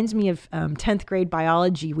 This reminds me of 10th grade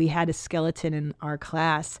biology. We had a skeleton in our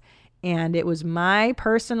class. And it was my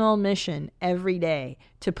personal mission every day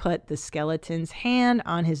to put the skeleton's hand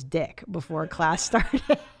on his dick before class started.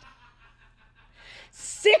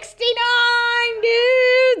 69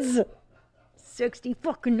 dudes!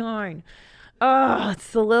 69. Oh,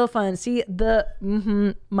 it's a little fun. See,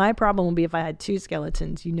 my problem will be if I had 2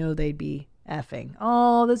 skeletons, they'd be effing.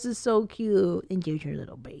 Oh, this is so cute. And here's your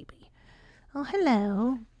little baby. Oh,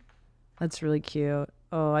 hello. That's really cute.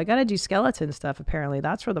 Oh, I gotta do skeleton stuff, apparently.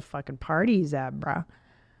 That's where the fucking party's at, bruh.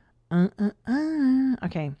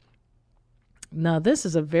 Okay. No, this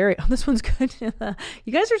is this one's good.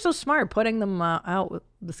 You guys are so smart putting them out, with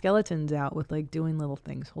the skeletons out with like doing little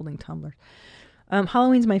things, holding tumblers.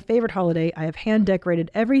 Halloween's my favorite holiday. I have hand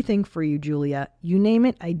decorated everything for you, Julia. You name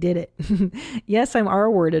it, I did it. Yes, I'm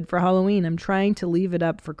R-worded for Halloween. I'm trying to leave it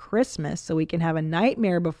up for Christmas so we can have a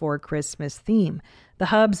Nightmare Before Christmas theme. The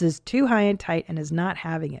Hubs is too high and tight and is not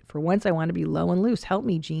having it. For once, I want to be low and loose. Help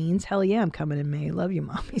me, jeans. Hell yeah, I'm coming in May. Love you,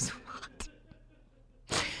 mommies.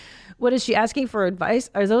 What is she asking for advice?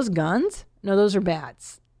 Are those guns? No, those are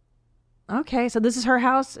bats. Okay, so this is her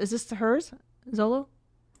house. Is this hers, Zolo?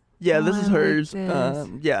 Yeah, this is hers. this.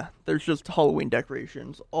 Yeah, there's just Halloween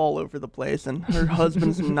decorations all over the place, and her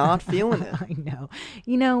husband's not feeling it. I know.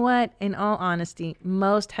 You know what? In all honesty,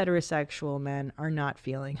 most heterosexual men are not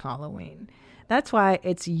feeling Halloween. That's why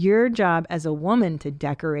it's your job as a woman to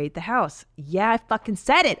decorate the house. Yeah, I fucking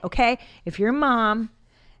said it, okay? If you're a mom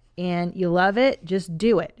and you love it, just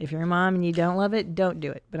do it. If you're a mom and you don't love it, don't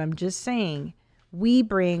do it. But I'm just saying, we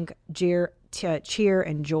bring cheer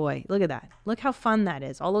and joy. Look at that. Look how fun that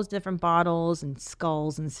is. All those different bottles and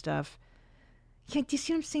skulls and stuff. Yeah, do you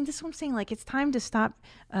see what I'm saying? This is what I'm saying. Like, it's time to stop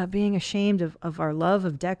being ashamed of our love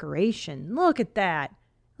of decoration. Look at that.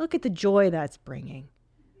 Look at the joy that's bringing.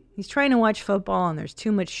 He's trying to watch football and there's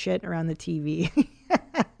too much shit around the TV.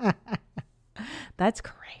 That's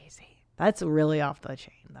crazy. That's really off the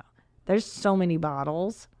chain, though. There's so many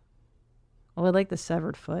bottles. Oh, I like the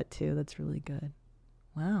severed foot, too. That's really good.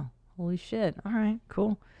 Wow. Holy shit. All right,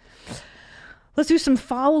 cool. Let's do some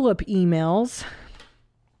follow-up emails.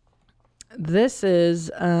 This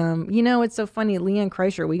is, it's so funny. Leanne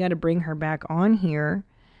Kreischer, we got to bring her back on here.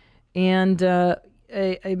 And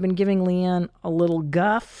I've been giving Leanne a little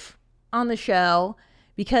guff on the show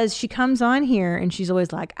because she comes on here and she's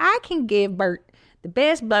always like, I can give Bert the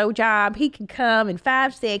best blowjob. He can come in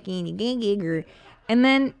 5 seconds. And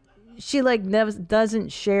then she doesn't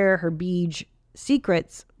share her beej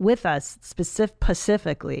secrets with us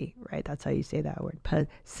specifically, right? That's how you say that word,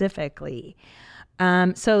 specifically.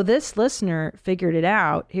 So this listener figured it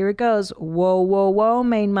out. Here it goes. Whoa,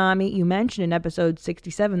 main mommy. You mentioned in episode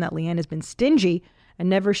 67 that Leanne has been stingy and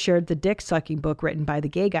never shared the dick sucking book written by the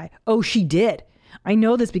gay guy. Oh, she did. I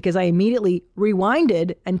know this because I immediately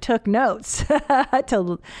rewinded and took notes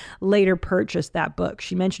to later purchase that book.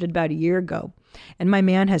 She mentioned it about a year ago. And my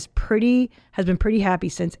man has been pretty happy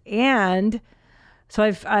since. And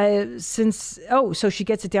so so she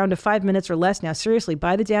gets it down to 5 minutes or less now. Seriously,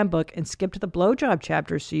 buy the damn book and skip to the blowjob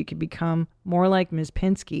chapter so you can become more like Ms.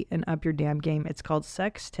 Pinsky and up your damn game. It's called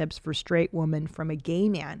Sex Tips for Straight Woman from a Gay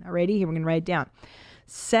Man. Alrighty, here we're going to write it down.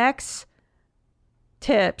 Sex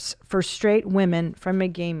Tips for Straight Women from a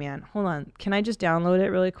Gay Man. Hold on. Can I just download it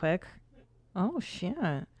really quick? Oh, shit.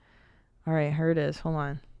 All right, here it is. Hold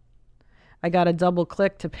on. I got a double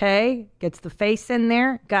click to pay. Gets the face in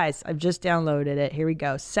there. Guys, I've just downloaded it. Here we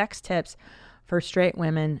go. Sex Tips for Straight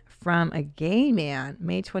Women from a Gay Man.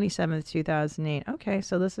 May 27th, 2008. Okay,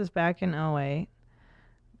 so this is back in 08.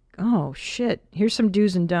 Oh, shit. Here's some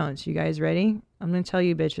do's and don'ts. You guys ready? I'm going to tell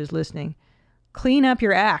you bitches listening. Clean up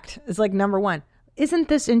your act. It's like number 1. Isn't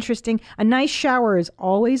this interesting? A nice shower is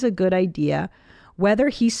always a good idea, whether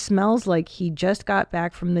he smells like he just got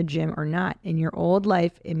back from the gym or not. In your old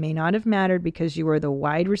life, it may not have mattered because you were the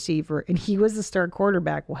wide receiver and he was the star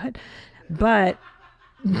quarterback. What? But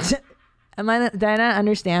did I not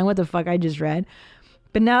understand what the fuck I just read?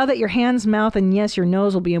 But now that your hands, mouth, and yes, your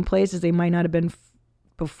nose will be in places they might not have been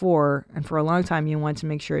before, and for a long time, you want to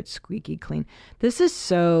make sure it's squeaky clean. This is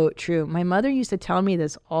so true. My mother used to tell me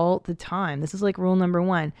this all the time. This is like rule number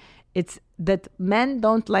 1. It's that men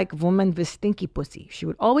don't like women with stinky pussy. She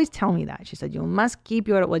would always tell me that. She said, you must keep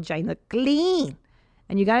your vagina clean.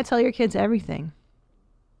 And you got to tell your kids everything.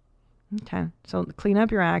 Okay. So clean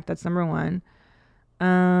up your act. That's number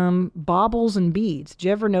 1. Baubles and beads. Do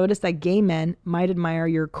you ever notice that gay men might admire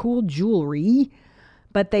your cool jewelry,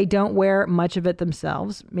 but they don't wear much of it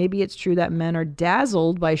themselves? Maybe it's true that men are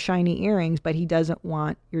dazzled by shiny earrings, but he doesn't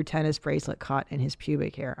want your tennis bracelet caught in his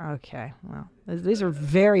pubic hair. Okay, well, these are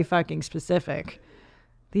very fucking specific.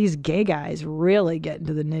 These gay guys really get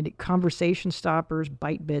into the nitty conversation stoppers,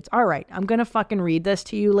 bite bits. All right, I'm going to fucking read this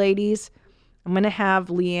to you, ladies. I'm going to have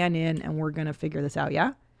Leanne in, and we're going to figure this out,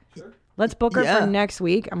 yeah? Sure. Let's book her Yeah. for next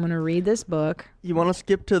week. I'm going to read this book. You want to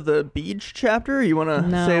skip to the beach chapter, or you want to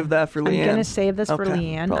No, save that for Leanne? I'm going to save this for Okay,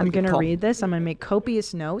 Leanne. probably I'm good going to call. read this. I'm going to make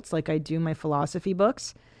copious notes like I do my philosophy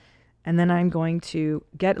books. And then I'm going to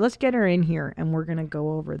let's get her in here and we're going to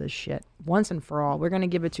go over this shit once and for all. We're going to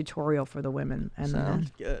give a tutorial for the women and the men.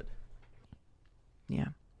 Sounds good. Yeah.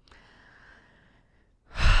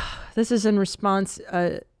 This is in response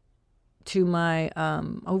to my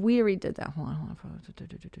we already did that. Hold on.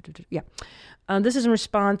 Yeah. This is in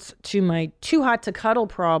response to my too hot to cuddle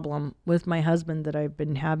problem with my husband that I've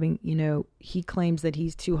been having. You know, he claims that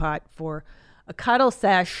he's too hot for a cuddle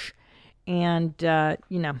sesh, and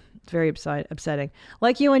you know, it's very upsetting.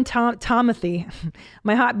 Like you and Tomothy,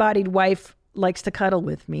 my hot-bodied wife likes to cuddle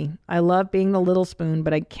with me. I love being the little spoon,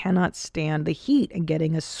 but I cannot stand the heat and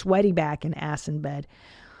getting a sweaty back and ass in bed.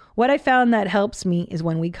 What I found that helps me is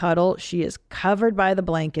when we cuddle, she is covered by the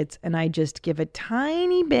blankets and I just give a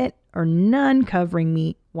tiny bit or none covering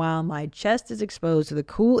me while my chest is exposed to the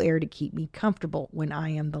cool air to keep me comfortable when I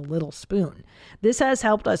am the little spoon. This has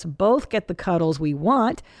helped us both get the cuddles we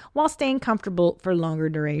want while staying comfortable for longer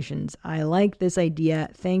durations. I like this idea.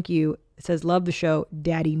 Thank you. It says, love the show,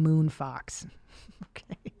 Daddy Moon Fox.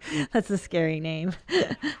 Okay, that's a scary name.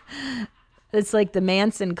 It's like the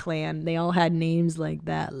Manson clan. They all had names like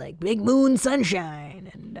that, like Big Moon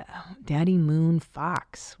Sunshine and Daddy Moon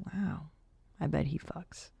Fox. Wow. I bet he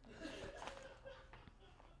fucks.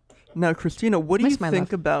 Now, Christina, what do you Miss my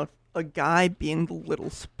think love. about a guy being the little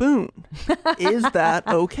spoon? Is that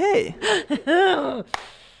okay? Oh,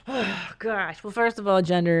 gosh. Well, first of all,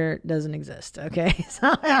 gender doesn't exist, okay?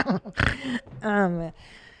 So,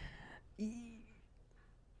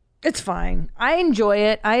 it's fine. I enjoy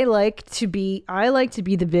it. I like to be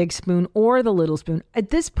the big spoon or the little spoon.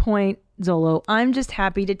 At this point, Zolo, I'm just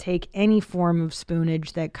happy to take any form of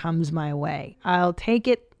spoonage that comes my way. I'll take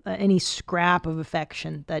it, any scrap of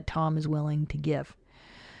affection that Tom is willing to give.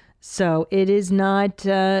 So it is not,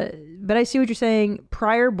 but I see what you're saying.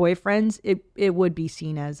 Prior boyfriends, it would be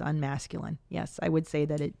seen as unmasculine. Yes, I would say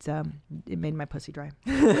that it made my pussy dry.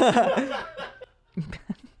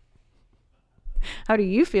 How do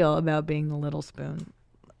you feel about being the little spoon?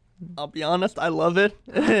 I'll be honest, I love it.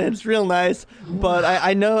 It's real nice. But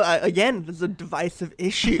I know, again, this is a divisive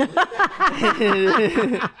issue.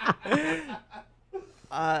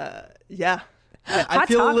 Yeah. I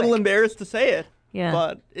feel a little topic. embarrassed to say it. Yeah.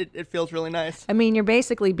 But it feels really nice. I mean, you're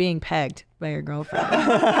basically being pegged by your girlfriend.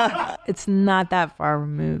 It's not that far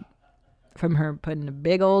removed from her putting a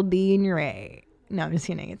big old D in your A. No, I'm just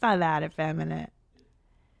kidding. It's not that effeminate.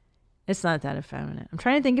 It's not that effeminate. I'm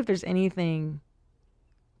trying to think if there's anything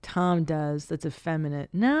Tom does that's effeminate.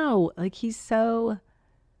 No, like he's so...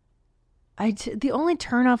 the only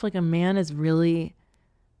turnoff like a man is really...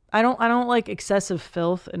 I don't like excessive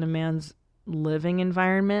filth in a man's living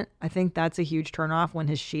environment. I think that's a huge turnoff when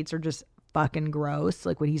his sheets are just fucking gross.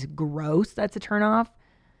 Like when he's gross, that's a turnoff.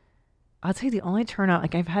 I'll tell you the only turnoff,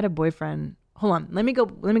 like I've had a boyfriend. Hold on, let me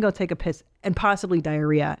go take a piss and possibly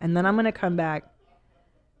diarrhea, and then I'm gonna come back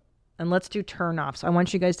and let's do turnoffs. I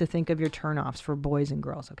want you guys to think of your turnoffs for boys and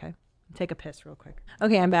girls, okay? Take a piss real quick.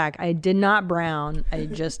 Okay, I'm back. I did not brown. I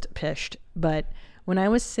just pished. But when I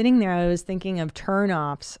was sitting there, I was thinking of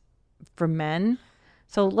turnoffs for men.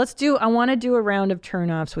 So I want to do a round of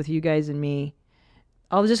turnoffs with you guys and me.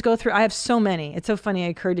 I'll just go through. I have so many. It's so funny. It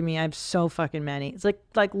occurred to me. I have so fucking many. It's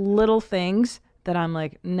like little things that I'm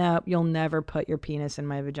like, no, you'll never put your penis in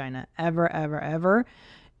my vagina. Ever, ever, ever.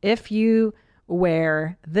 If you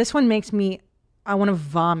wear, this one makes me, I want to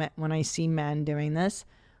vomit when I see men doing this.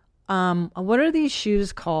 What are these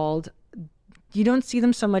shoes called? You don't see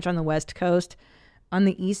them so much on the West Coast. On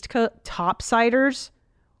the East Coast, topsiders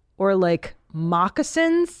or like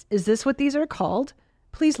moccasins. Is this what these are called?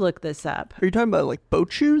 Please look this up. Are you talking about like boat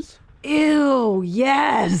shoes? Ew,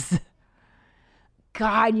 yes.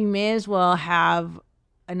 God, you may as well have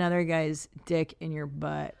another guy's dick in your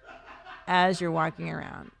butt as you're walking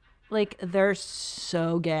around. Like, they're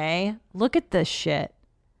so gay. Look at this shit.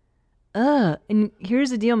 Ugh. And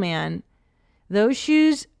here's the deal, man. Those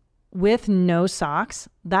shoes with no socks,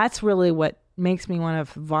 that's really what makes me want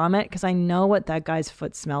to vomit, because I know what that guy's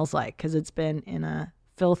foot smells like, because it's been in a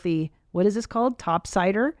filthy, what is this called?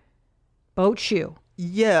 Topsider? Boat shoe.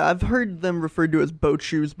 Yeah, I've heard them referred to as boat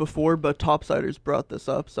shoes before, but Topsiders brought this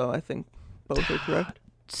up, so I think both are correct.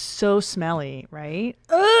 So smelly, right?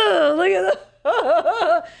 Ugh, look at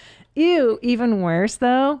that. Ew, even worse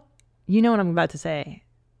though. You know what I'm about to say.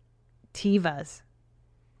 Tevas.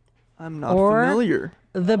 I'm not Or familiar.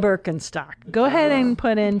 the Birkenstock. Go ahead and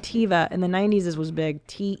put in Teva. In the 90s, this was big.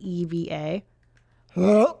 Teva.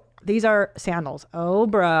 These are sandals. Oh,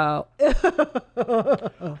 bro.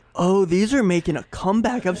 Oh, these are making a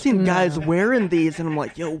comeback. I've seen guys wearing these, and I'm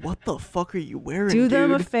like, yo, what the fuck are you wearing, Do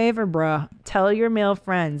them a dude? favor, bro. Tell your male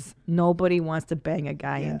friends nobody wants to bang a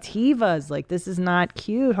guy in Tevas. Like, this is not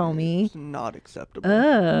cute, homie. It's not acceptable.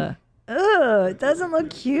 It doesn't look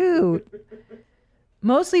cute.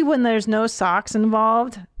 Mostly when there's no socks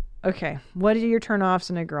involved. Okay, what are your turn-offs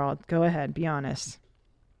in a girl? Go ahead, be honest.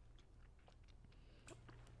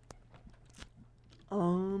 I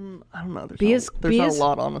don't know. There's Be not as- a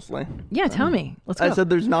lot, honestly. Yeah, tell me. Let's go. I said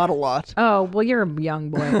there's not a lot. Oh, well, you're a young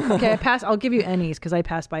boy. Okay, I'll give you Ennies because I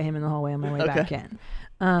passed by him in the hallway on my way back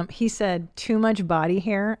in. He said, too much body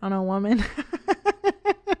hair on a woman.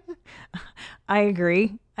 I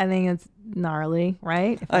agree. I think it's gnarly,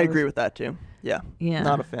 right? I agree with that, too. Yeah. Yeah.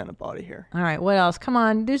 Not a fan of body hair. All right, what else? Come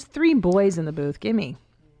on. There's 3 boys in the booth. Give me.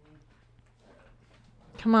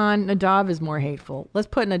 Come on. Nadav is more hateful. Let's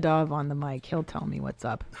put Nadav on the mic. He'll tell me what's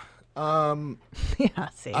up. Yeah,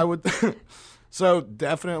 see. I would. So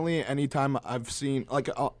definitely, anytime I've seen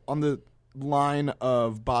on the line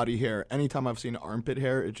of body hair, anytime I've seen armpit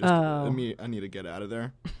hair, it just I need to get out of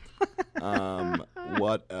there.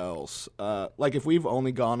 What else? Like if we've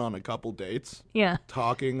only gone on a couple dates,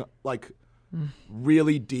 talking like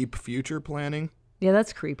really deep future planning. Yeah,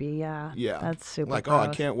 that's creepy. Yeah. Yeah, That's super like, gross.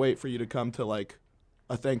 oh, I can't wait for you to come to like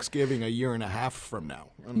a Thanksgiving a year and a half from now.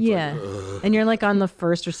 And it's Yeah. like, ugh. And you're like on the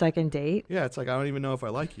first or second date. Yeah, it's like I don't even know if I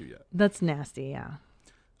like you yet. That's nasty. Yeah.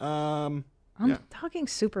 I'm Yeah. talking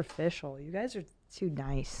superficial. You guys are too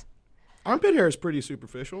nice. Armpit hair is pretty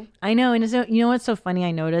superficial. I know. And you know what's so funny?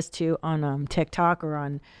 I noticed too on TikTok or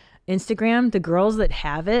on Instagram, the girls that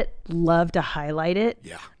have it love to highlight it.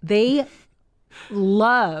 Yeah. They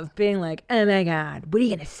love being like, oh my God, what are you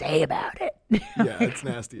going to say about it? Yeah, it's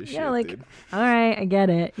nasty as shit, Yeah, like, dude. all right, I get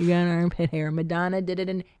it. You got an armpit hair. Madonna did it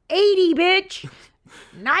in 80, bitch.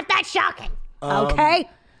 Not that shocking. Okay?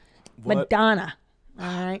 what- Madonna. All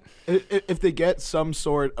right. If they get some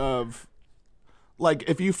sort of, like,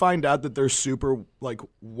 if you find out that they're super, like,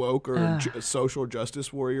 woke or social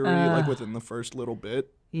justice warrior-y, like, within the first little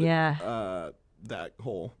bit, Yeah. that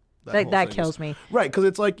whole That thing kills is, me. Right, because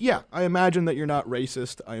it's like, yeah, I imagine that you're not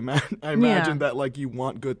racist. I imagine that, like, you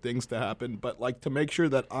want good things to happen, but, like, to make sure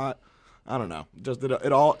that I don't know, just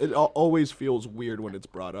it always feels weird when it's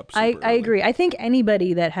brought up. I Super early. agree. I think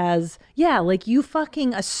anybody that has, like you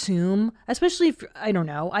fucking assume, especially if, I don't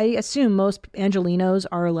know, I assume most Angelinos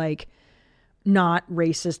are like not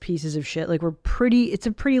racist pieces of shit. Like it's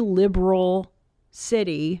a pretty liberal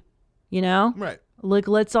city, you know? Right. Like,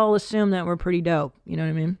 let's all assume that we're pretty dope. You know what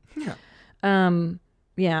I mean? Yeah.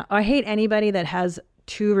 Yeah. I hate anybody that has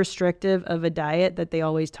too restrictive of a diet that they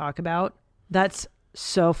always talk about. That's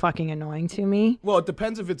so fucking annoying to me. Well, it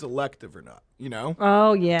depends if it's elective or not, you know?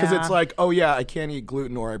 Oh, yeah. Because it's like, oh, yeah, I can't eat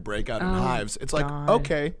gluten or I break out in hives. It's like, God.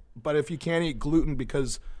 okay, but if you can't eat gluten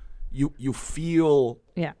because you feel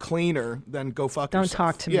cleaner, then go fuck Don't yourself.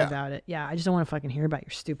 talk to me about it. Yeah, I just don't want to fucking hear about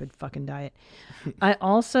your stupid fucking diet. I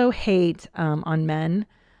also hate on men.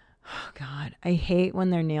 Oh God, I hate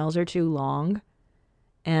when their nails are too long,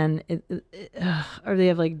 and or they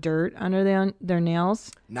have like dirt under their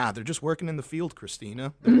nails. Nah, they're just working in the field,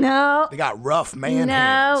 Christina. No, They got rough man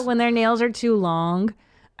hands. when their nails are too long.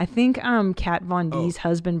 I think Kat Von D's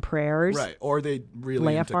husband prayers. Right, or they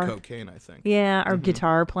really into Leofar. cocaine, I think. Yeah, or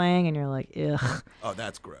guitar playing, and you're like, ugh, Oh,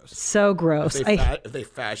 that's gross. so gross. If they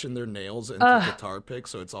fashion their nails into guitar picks,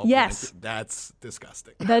 so it's all Yes. blanket, that's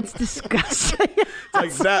disgusting. That's disgusting.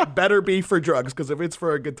 Like that better be for drugs, because if it's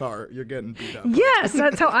for a guitar, you're getting beat up. Yes,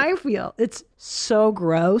 that's how I feel. It's so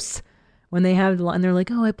gross when they have, and they're like,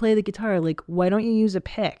 oh, I play the guitar. Like, why don't you use a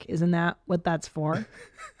pick? Isn't that what that's for?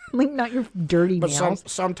 Like, not your dirty But nails.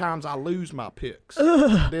 sometimes I lose my picks.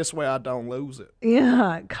 This way I don't lose it.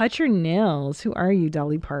 Yeah, cut your nails. Who are you,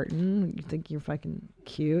 Dolly Parton? You think you're fucking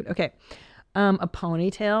cute? Okay. A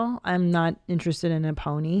ponytail. I'm not interested in a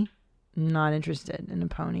pony. Not interested in a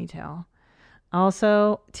ponytail.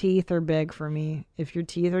 Also, teeth are big for me. If your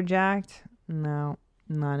teeth are jacked, no,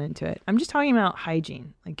 I'm not into it. I'm just talking about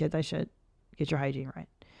hygiene. Like, get your hygiene right.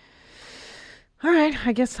 All right,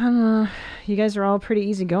 I guess you guys are all pretty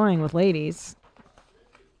easygoing with ladies.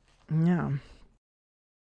 Yeah.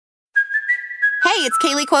 Hey, it's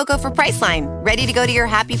Kaylee Cuoco for Priceline. Ready to go to your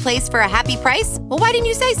happy place for a happy price? Well, why didn't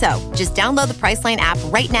you say so? Just download the Priceline app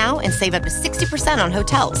right now and save up to 60% on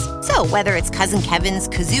hotels. So whether it's Cousin Kevin's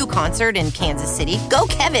Kazoo Concert in Kansas City, go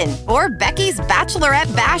Kevin, or Becky's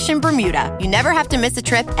Bachelorette Bash in Bermuda, you never have to miss a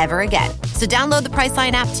trip ever again. So download the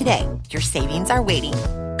Priceline app today. Your savings are waiting.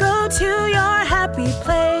 Go to your happy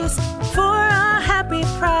place for a happy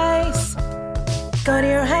price. Go to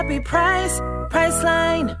your happy price,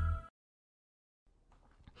 Priceline.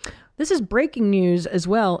 This is breaking news as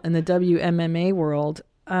well in the WMMA world.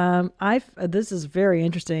 This is very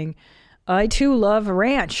interesting. I too love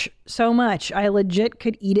ranch so much. I legit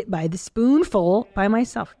could eat it by the spoonful by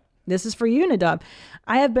myself. This is for you, Nadav.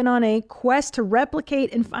 I have been on a quest to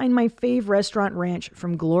replicate and find my fave restaurant ranch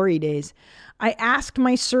from glory days. I asked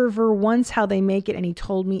my server once how they make it, and he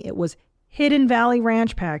told me it was Hidden Valley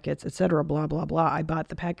Ranch packets, etc. Blah, blah, blah. I bought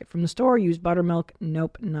the packet from the store, used buttermilk.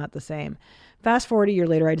 Nope, not the same. Fast forward a year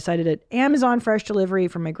later, I decided at Amazon Fresh Delivery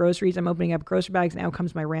for my groceries. I'm opening up grocery bags, and out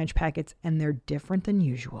comes my ranch packets, and they're different than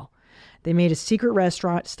usual. They made a secret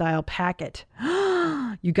restaurant style packet.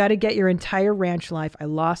 You got to get your entire ranch life. I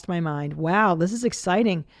lost my mind. Wow, this is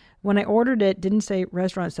exciting. When I ordered it didn't say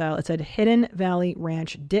restaurant style. It said Hidden Valley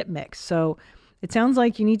Ranch Dip Mix. So it sounds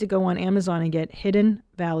like you need to go on Amazon and get Hidden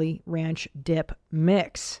Valley Ranch Dip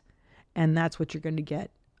Mix. And that's what you're going to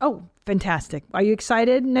get. Oh, fantastic. Are you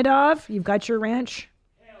excited, Nadav? You've got your ranch?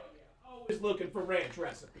 Hell yeah. Always looking for ranch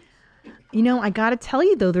recipes. You know, I got to tell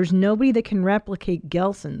you, though, there's nobody that can replicate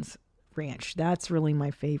Gelson's ranch. That's really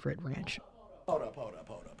my favorite ranch. Hold up.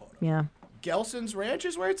 Yeah. Gelson's Ranch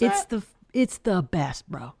is where it's at? It's the best,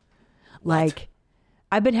 bro. Like,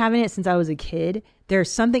 I've been having it since I was a kid.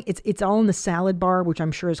 There's something, it's all in the salad bar, which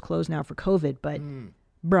I'm sure is closed now for COVID, but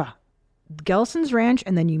bruh, Gelson's Ranch,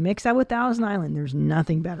 and then you mix that with Thousand Island. There's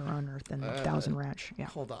nothing better on earth than Thousand Ranch. Yeah.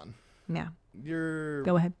 Hold on. Yeah. You're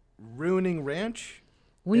Go ahead. ruining ranch?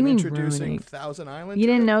 What do you mean introducing ruining? Thousand Island? You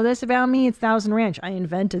didn't know this about me? It's Thousand Ranch. I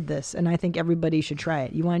invented this, and I think everybody should try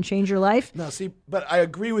it. You want to change your life? No, see, but I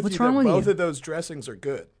agree with What's you wrong that with both you? of those dressings are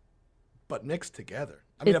good, but mixed together.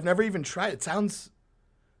 I mean, I've never even tried. It sounds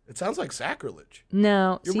like sacrilege.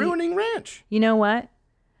 No. You're ruining ranch. You know what?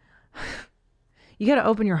 You got to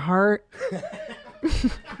open your heart.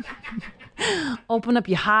 Open up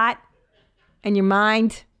your heart and your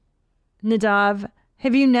mind. Nadav,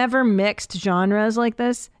 have you never mixed genres like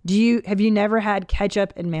this? Have you never had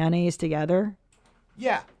ketchup and mayonnaise together?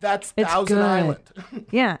 Yeah, that's It's Thousand good. Island.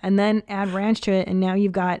 Yeah, and then add ranch to it, and now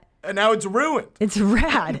you've got... And now it's ruined. It's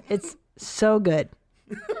rad. It's so good.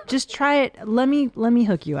 Just try it. Let me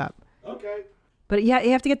hook you up. Okay. But yeah,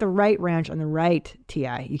 you have to get the right ranch on the right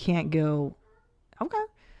TI. You can't go... Okay.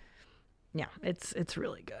 Yeah, it's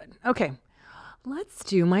really good. Okay. Let's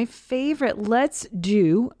do my favorite. Let's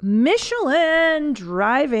do Michelin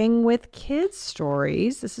Driving with Kids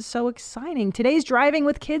stories. This is so exciting. Today's Driving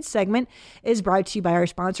with Kids segment is brought to you by our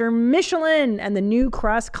sponsor, Michelin, and the new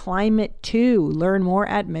Cross Climate 2. Learn more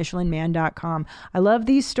at michelinman.com. I love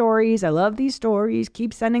these stories.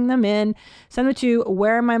 Keep sending them in. Send them to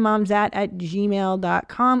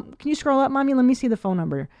wheremymomsat@gmail.com. Can you scroll up, Mommy? Let me see the phone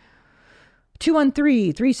number.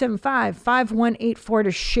 213-375-5184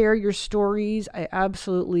 to share your stories. I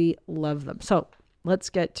absolutely love them. So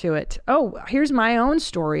let's get to it. Oh, here's my own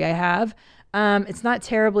story I have. It's not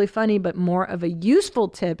terribly funny, but more of a useful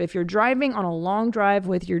tip. If you're driving on a long drive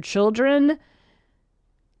with your children,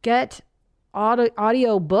 get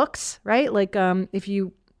audio books, right? Like if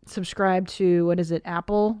you subscribe to, what is it,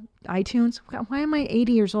 Apple, iTunes? Why am I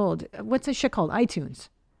 80 years old? What's that shit called? iTunes.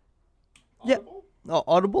 Yeah.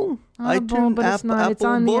 Audible, iTunes, but it's not. It's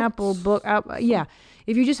on books. the Apple book. Yeah,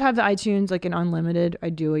 if you just have the iTunes, like an unlimited,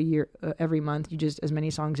 I do a year every month. You just as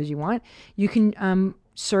many songs as you want. You can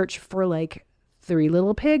search for like Three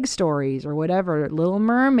Little Pig stories or whatever, Little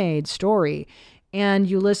Mermaid story, and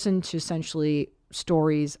you listen to essentially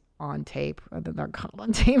stories on tape. They're not called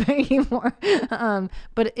on tape anymore.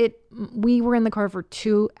 But we were in the car for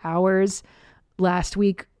 2 hours last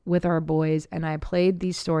week with our boys, and I played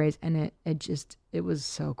these stories, and it was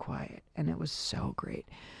so quiet, and it was so great.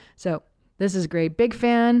 So this is great. Big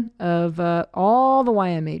fan of all the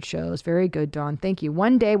YMH shows. Very good, Dawn. Thank you.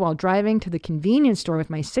 One day while driving to the convenience store with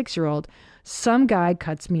my 6-year-old, some guy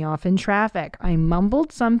cuts me off in traffic. I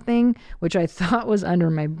mumbled something, which I thought was under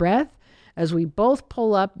my breath. As we both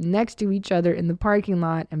pull up next to each other in the parking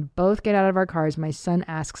lot and both get out of our cars, my son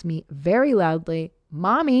asks me very loudly,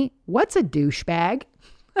 "Mommy, what's a douchebag?"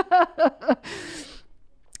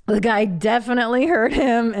 The guy definitely heard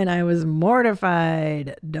him, and I was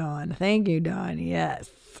mortified. Dawn. Thank you, Dawn. Yes.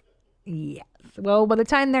 Well, by the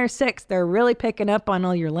time they're 6, they're really picking up on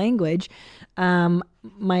all your language.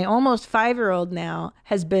 My almost 5-year-old now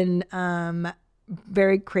has been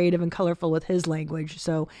very creative and colorful with his language.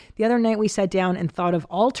 So the other night we sat down and thought of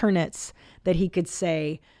alternates that he could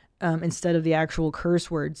say instead of the actual curse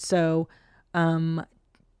words. So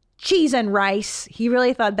cheese and rice. He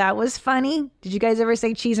really thought that was funny. Did you guys ever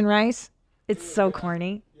say cheese and rice? It's so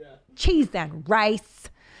corny. Yeah. Cheese and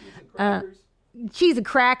rice. cheese a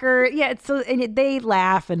cracker. Yeah, they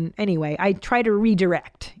laugh, and anyway, I try to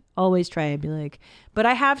redirect. Always try. I'd be like, but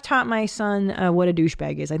I have taught my son what a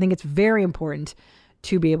douchebag is. I think it's very important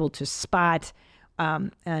to be able to spot.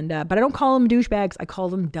 But I don't call them douchebags. I call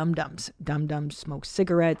them dum-dums. Dum-dums smoke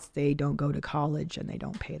cigarettes. They don't go to college and they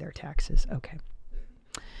don't pay their taxes. Okay.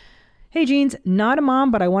 Hey, Jeans, not a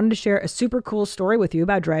mom, but I wanted to share a super cool story with you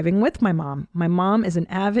about driving with my mom. My mom is an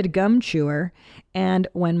avid gum chewer, and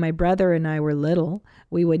when my brother and I were little,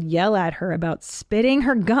 we would yell at her about spitting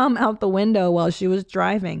her gum out the window while she was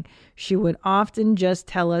driving. She would often just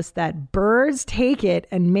tell us that birds take it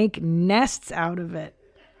and make nests out of it.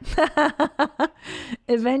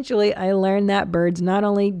 Eventually, I learned that birds not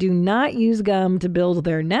only do not use gum to build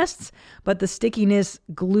their nests, but the stickiness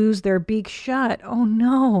glues their beak shut. Oh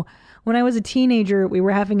no. When I was a teenager, we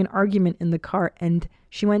were having an argument in the car and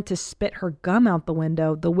she went to spit her gum out the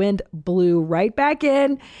window. The wind blew right back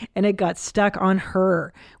in and it got stuck on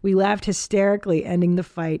her. We laughed hysterically, ending the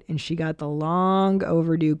fight, and she got the long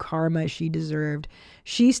overdue karma she deserved.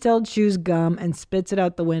 She still chews gum and spits it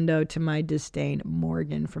out the window to my disdain.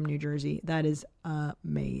 Morgan from New Jersey. That is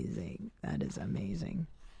amazing. That is amazing.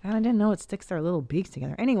 God, I didn't know it sticks their little beaks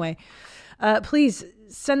together. Anyway, please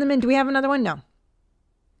send them in. Do we have another one? No.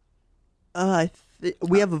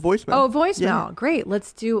 We have a voicemail. Oh, voicemail. Yeah. Great.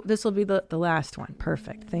 Let's do, this will be the last one.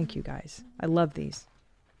 Perfect. Thank you, guys. I love these.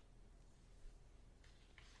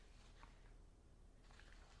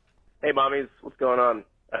 Hey, mommies. What's going on?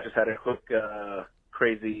 I just had a quick,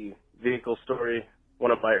 crazy vehicle story.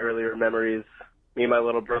 One of my earlier memories. Me and my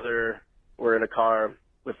little brother were in a car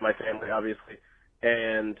with my family, obviously,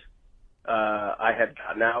 and I had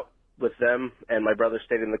gotten out with them, and my brother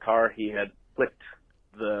stayed in the car. He had flicked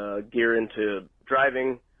the gear into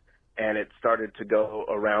driving, and it started to go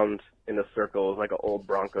around in a circle. It was like an old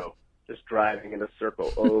Bronco, just driving in a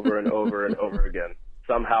circle over and over and over again,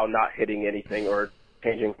 somehow not hitting anything or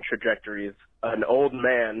changing trajectories. An old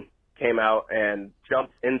man came out and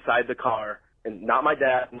jumped inside the car, and not my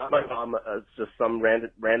dad, not my mom, just some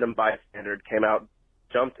random bystander came out,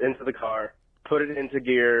 jumped into the car, put it into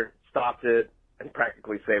gear, stopped it, and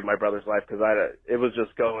practically saved my brother's life because it was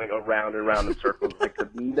just going around and around in circles. I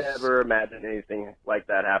could never imagine anything like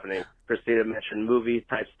that happening. Christina mentioned movie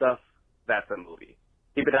type stuff. That's a movie.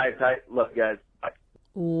 Keep it tight. Love you guys. Bye.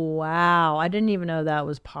 Wow. I didn't even know that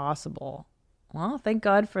was possible. Well, thank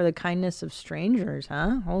God for the kindness of strangers,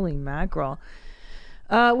 huh? Holy mackerel.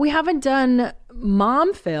 We haven't done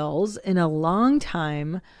mom fails in a long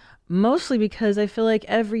time, mostly because I feel like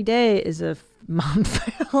every day is a mom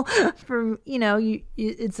fail. From,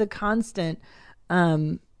 it's a constant,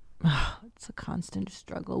 it's a constant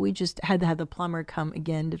struggle. We just had to have the plumber come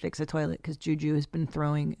again to fix a toilet because Juju has been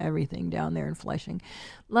throwing everything down there in Flushing.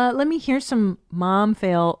 Let me hear some mom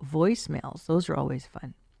fail voicemails. Those are always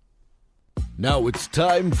fun. Now it's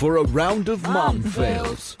time for a round of mom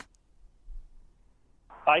fails.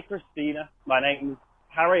 Hi, Christina. My name's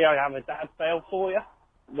Harry. I have a dad fail for you.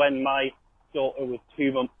 When my daughter was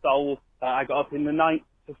 2 months old, I got up in the night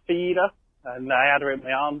to feed her, and I had her in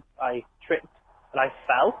my arms. I tripped and I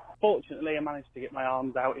fell. Fortunately, I managed to get my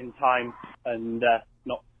arms out in time and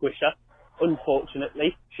not squish her.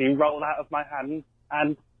 Unfortunately, she rolled out of my hand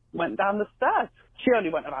and went down the stairs. She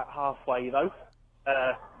only went about halfway, though.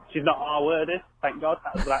 She's not R-worded, thank God.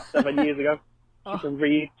 That was about 7 years ago. She can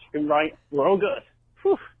read, she can write. We're all good.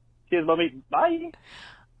 Whew. Cheers, Mummy. Bye.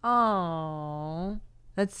 Oh,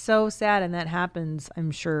 that's so sad. And that happens,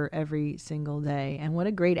 I'm sure, every single day. And what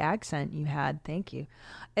a great accent you had. Thank you.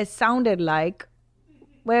 It sounded like,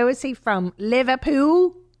 where was he from?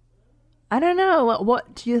 Liverpool? I don't know.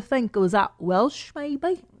 What do you think? Was that Welsh,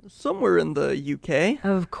 maybe? Somewhere in the UK.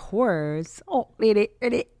 Of course. Oh, I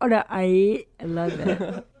love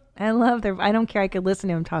it. I love their, I don't care. I could listen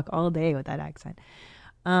to him talk all day with that accent.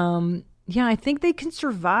 Yeah, I think they can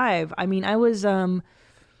survive. I mean, I was, when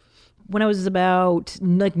I was about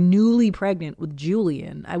newly pregnant with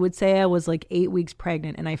Julian, I would say I was 8 weeks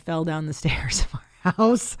pregnant and I fell down the stairs of our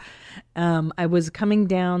house. I was coming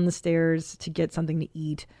down the stairs to get something to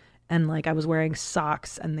eat. And I was wearing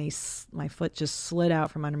socks and my foot just slid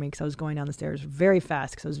out from under me because I was going down the stairs very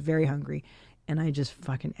fast because I was very hungry. And I just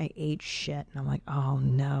I ate shit. And I'm like, oh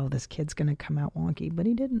no, this kid's going to come out wonky. But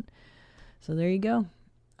he didn't. So there you go.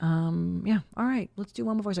 Yeah. All right. Let's do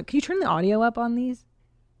one more voice. Can you turn the audio up on these?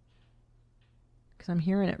 Because I'm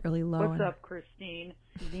hearing it really low. What's up, Christine?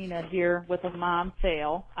 Nina here with a mom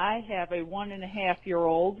fail. I have a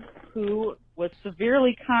 1.5-year-old who was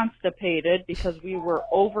severely constipated because we were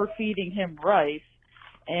overfeeding him rice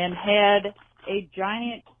and had a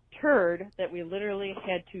giant turd that we literally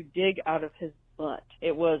had to dig out of his butt.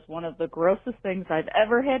 It was one of the grossest things I've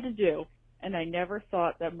ever had to do, and I never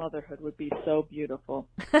thought that motherhood would be so beautiful.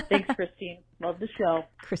 Thanks, Christine. Love the show.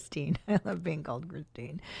 Christine. I love being called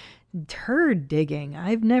Christine. Turd digging.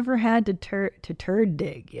 I've never had to turd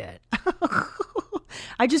dig yet.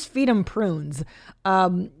 I just feed them prunes.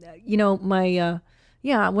 Whenever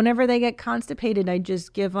they get constipated, I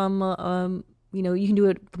just give them, you can do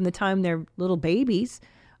it from the time they're little babies.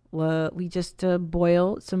 We just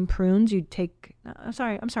boil some prunes. You take,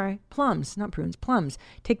 plums, not prunes, plums.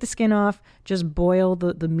 Take the skin off, just boil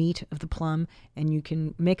the meat of the plum, and you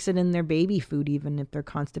can mix it in their baby food even if they're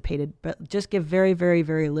constipated. But just give very, very,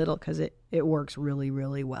 very little because it works really,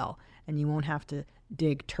 really well. And you won't have to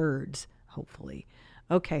dig turds, hopefully.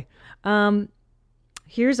 Okay.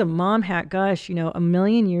 Here's a mom hack. Gosh, a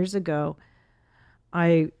million years ago,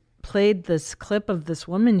 I played this clip of this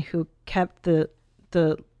woman who kept the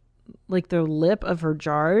lip of her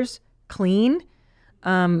jars clean.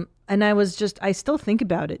 And I still think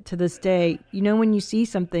about it to this day. When you see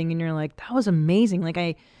something and you're like, that was amazing. Like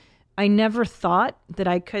I never thought that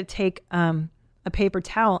I could take a paper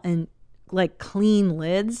towel and like clean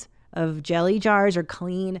lids of jelly jars or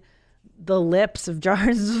clean the lips of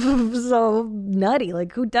jars. So nutty.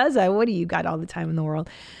 Like, who does that? What do you got all the time in the world?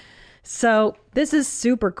 So this is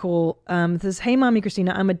super cool. This is, hey, Mommy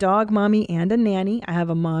Christina, I'm a dog mommy and a nanny. I have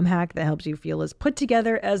a mom hack that helps you feel as put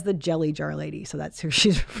together as the jelly jar lady. So that's who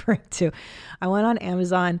she's referring to. I went on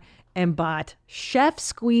Amazon and bought chef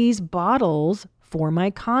squeeze bottles for my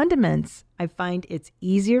condiments. I find it's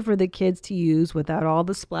easier for the kids to use without all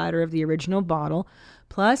the splatter of the original bottle.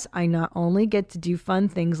 Plus, I not only get to do fun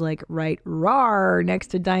things like write "rawr" next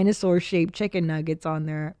to dinosaur-shaped chicken nuggets on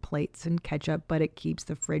their plates and ketchup, but it keeps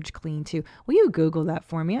the fridge clean too. Will you Google that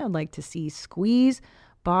for me? I'd like to see squeeze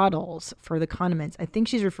bottles for the condiments. I think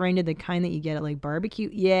she's referring to the kind that you get at like barbecue.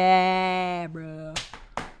 Yeah, bro.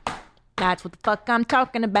 That's what the fuck I'm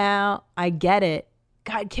talking about. I get it.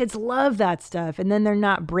 God, kids love that stuff. And then they're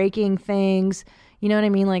not breaking things. You know what I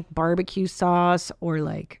mean? Like barbecue sauce or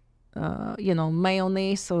like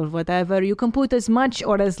mayonnaise or whatever. You can put as much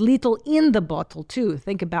or as little in the bottle too.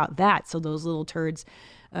 Think about that. So those little turds,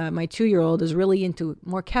 my 2-year-old is really into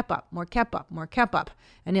more ketchup.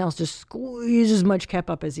 And he'll just squeeze as much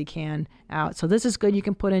ketchup as he can out. So this is good. You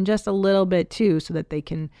can put in just a little bit too so that they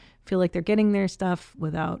can feel like they're getting their stuff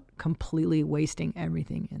without completely wasting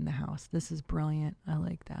everything in the house. This is brilliant. I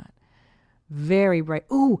like that. Very bright.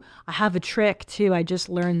 Ooh, I have a trick too. I just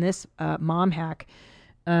learned this mom hack.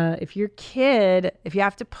 If you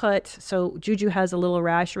have to so Juju has a little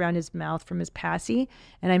rash around his mouth from his passy,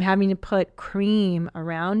 and I'm having to put cream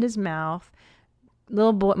around his mouth.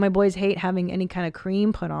 My boys hate having any kind of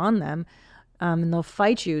cream put on them, and they'll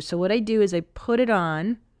fight you. So what I do is I put it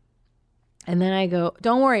on, and then I go,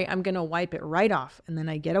 don't worry, I'm going to wipe it right off. And then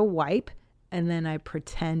I get a wipe, and then I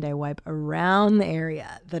pretend I wipe around the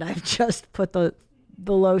area that I've just put the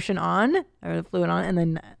lotion on, or the fluid on, and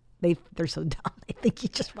then they're so dumb. They think you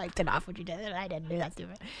just wiped it off, which you did. I didn't do that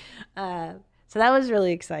stupid. So that was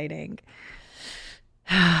really exciting.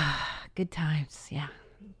 Good times. Yeah.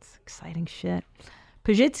 It's exciting shit.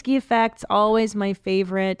 Pajitsky effects, always my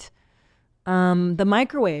favorite. The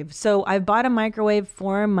microwave. So I bought a microwave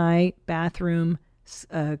for my bathroom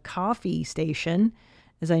coffee station,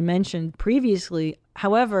 as I mentioned previously.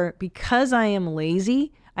 However, because I am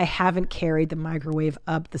lazy, I haven't carried the microwave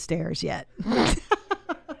up the stairs yet.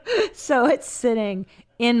 So it's sitting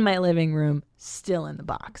in my living room, still in the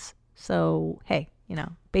box. So, hey,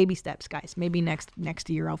 baby steps, guys. Maybe next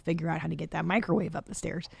year I'll figure out how to get that microwave up the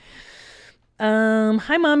stairs.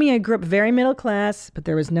 Hi, Mommy. I grew up very middle class, but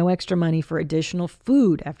there was no extra money for additional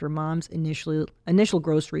food after Mom's initial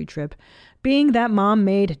grocery trip. Being that Mom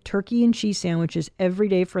made turkey and cheese sandwiches every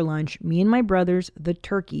day for lunch, me and my brothers, the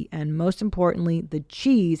turkey, and most importantly, the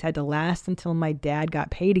cheese had to last until my dad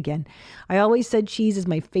got paid again. I always said cheese is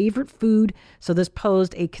my favorite food, so this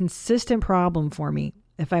posed a consistent problem for me.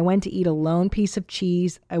 If I went to eat a lone piece of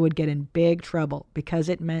cheese, I would get in big trouble because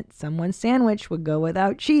it meant someone's sandwich would go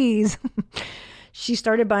without cheese. She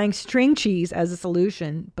started buying string cheese as a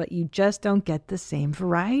solution, but you just don't get the same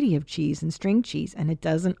variety of cheese and string cheese, and it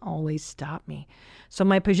doesn't always stop me. So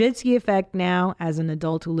my Pajitsky effect now, as an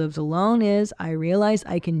adult who lives alone, is I realize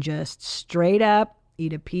I can just straight up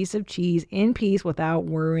eat a piece of cheese in peace without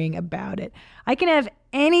worrying about it. I can have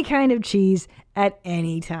any kind of cheese at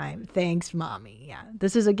any time. Thanks, Mommy. Yeah,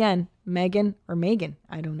 this is, again, Megan or Megan.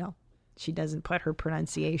 I don't know. She doesn't put her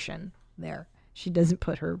pronunciation there. She doesn't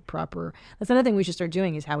put her proper... That's another thing we should start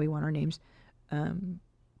doing is how we want our names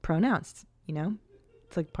pronounced,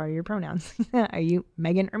 It's like part of your pronouns. Are you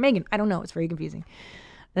Megan or Megan? I don't know. It's very confusing.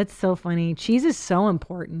 That's so funny. Cheese is so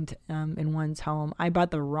important in one's home. I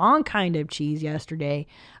bought the wrong kind of cheese yesterday.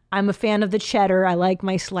 I'm a fan of the cheddar. I like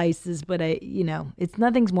my slices, but it's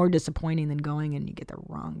nothing's more disappointing than going and you get the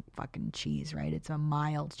wrong fucking cheese, right? It's a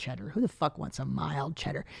mild cheddar. Who the fuck wants a mild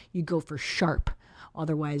cheddar? You go for sharp.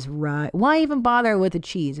 Otherwise, right? Why even bother with the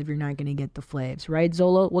cheese if you're not going to get the flavors, right?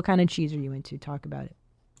 Zolo, what kind of cheese are you into? Talk about it.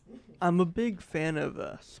 I'm a big fan of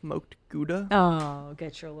smoked Gouda. Oh,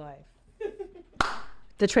 get your life.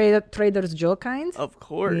 The Trader's Joe kinds? Of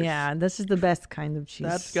course. Yeah, this is the best kind of cheese.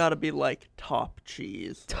 That's got to be like top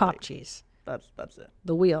cheese. Top cheese. That's it.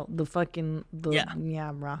 The wheel,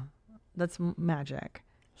 yeah, bro. That's magic.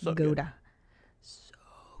 So Gouda. good. So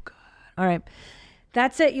good. All right.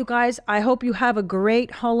 That's it, you guys. I hope you have a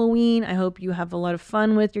great Halloween. I hope you have a lot of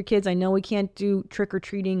fun with your kids. I know we can't do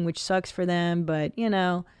trick-or-treating, which sucks for them, but,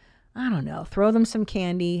 I don't know. Throw them some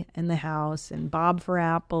candy in the house and bob for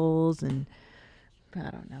apples and... I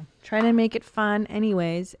don't know. Try to make it fun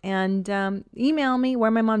anyways. And email me,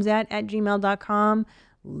 wheremymomsat@gmail.com.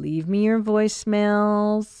 Leave me your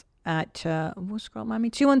voicemails at, we'll scroll, mommy,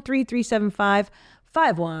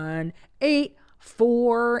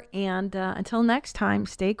 213-375-5184. And until next time,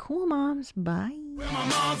 stay cool, moms. Bye. Where my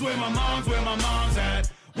mom's at.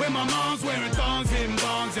 Where my mom's wearing thongs, hitting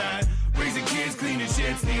bongs at. Raising kids, cleaning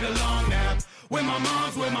shits, need a long nap. Where my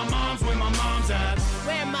mom's at.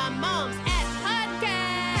 Where my mom's at.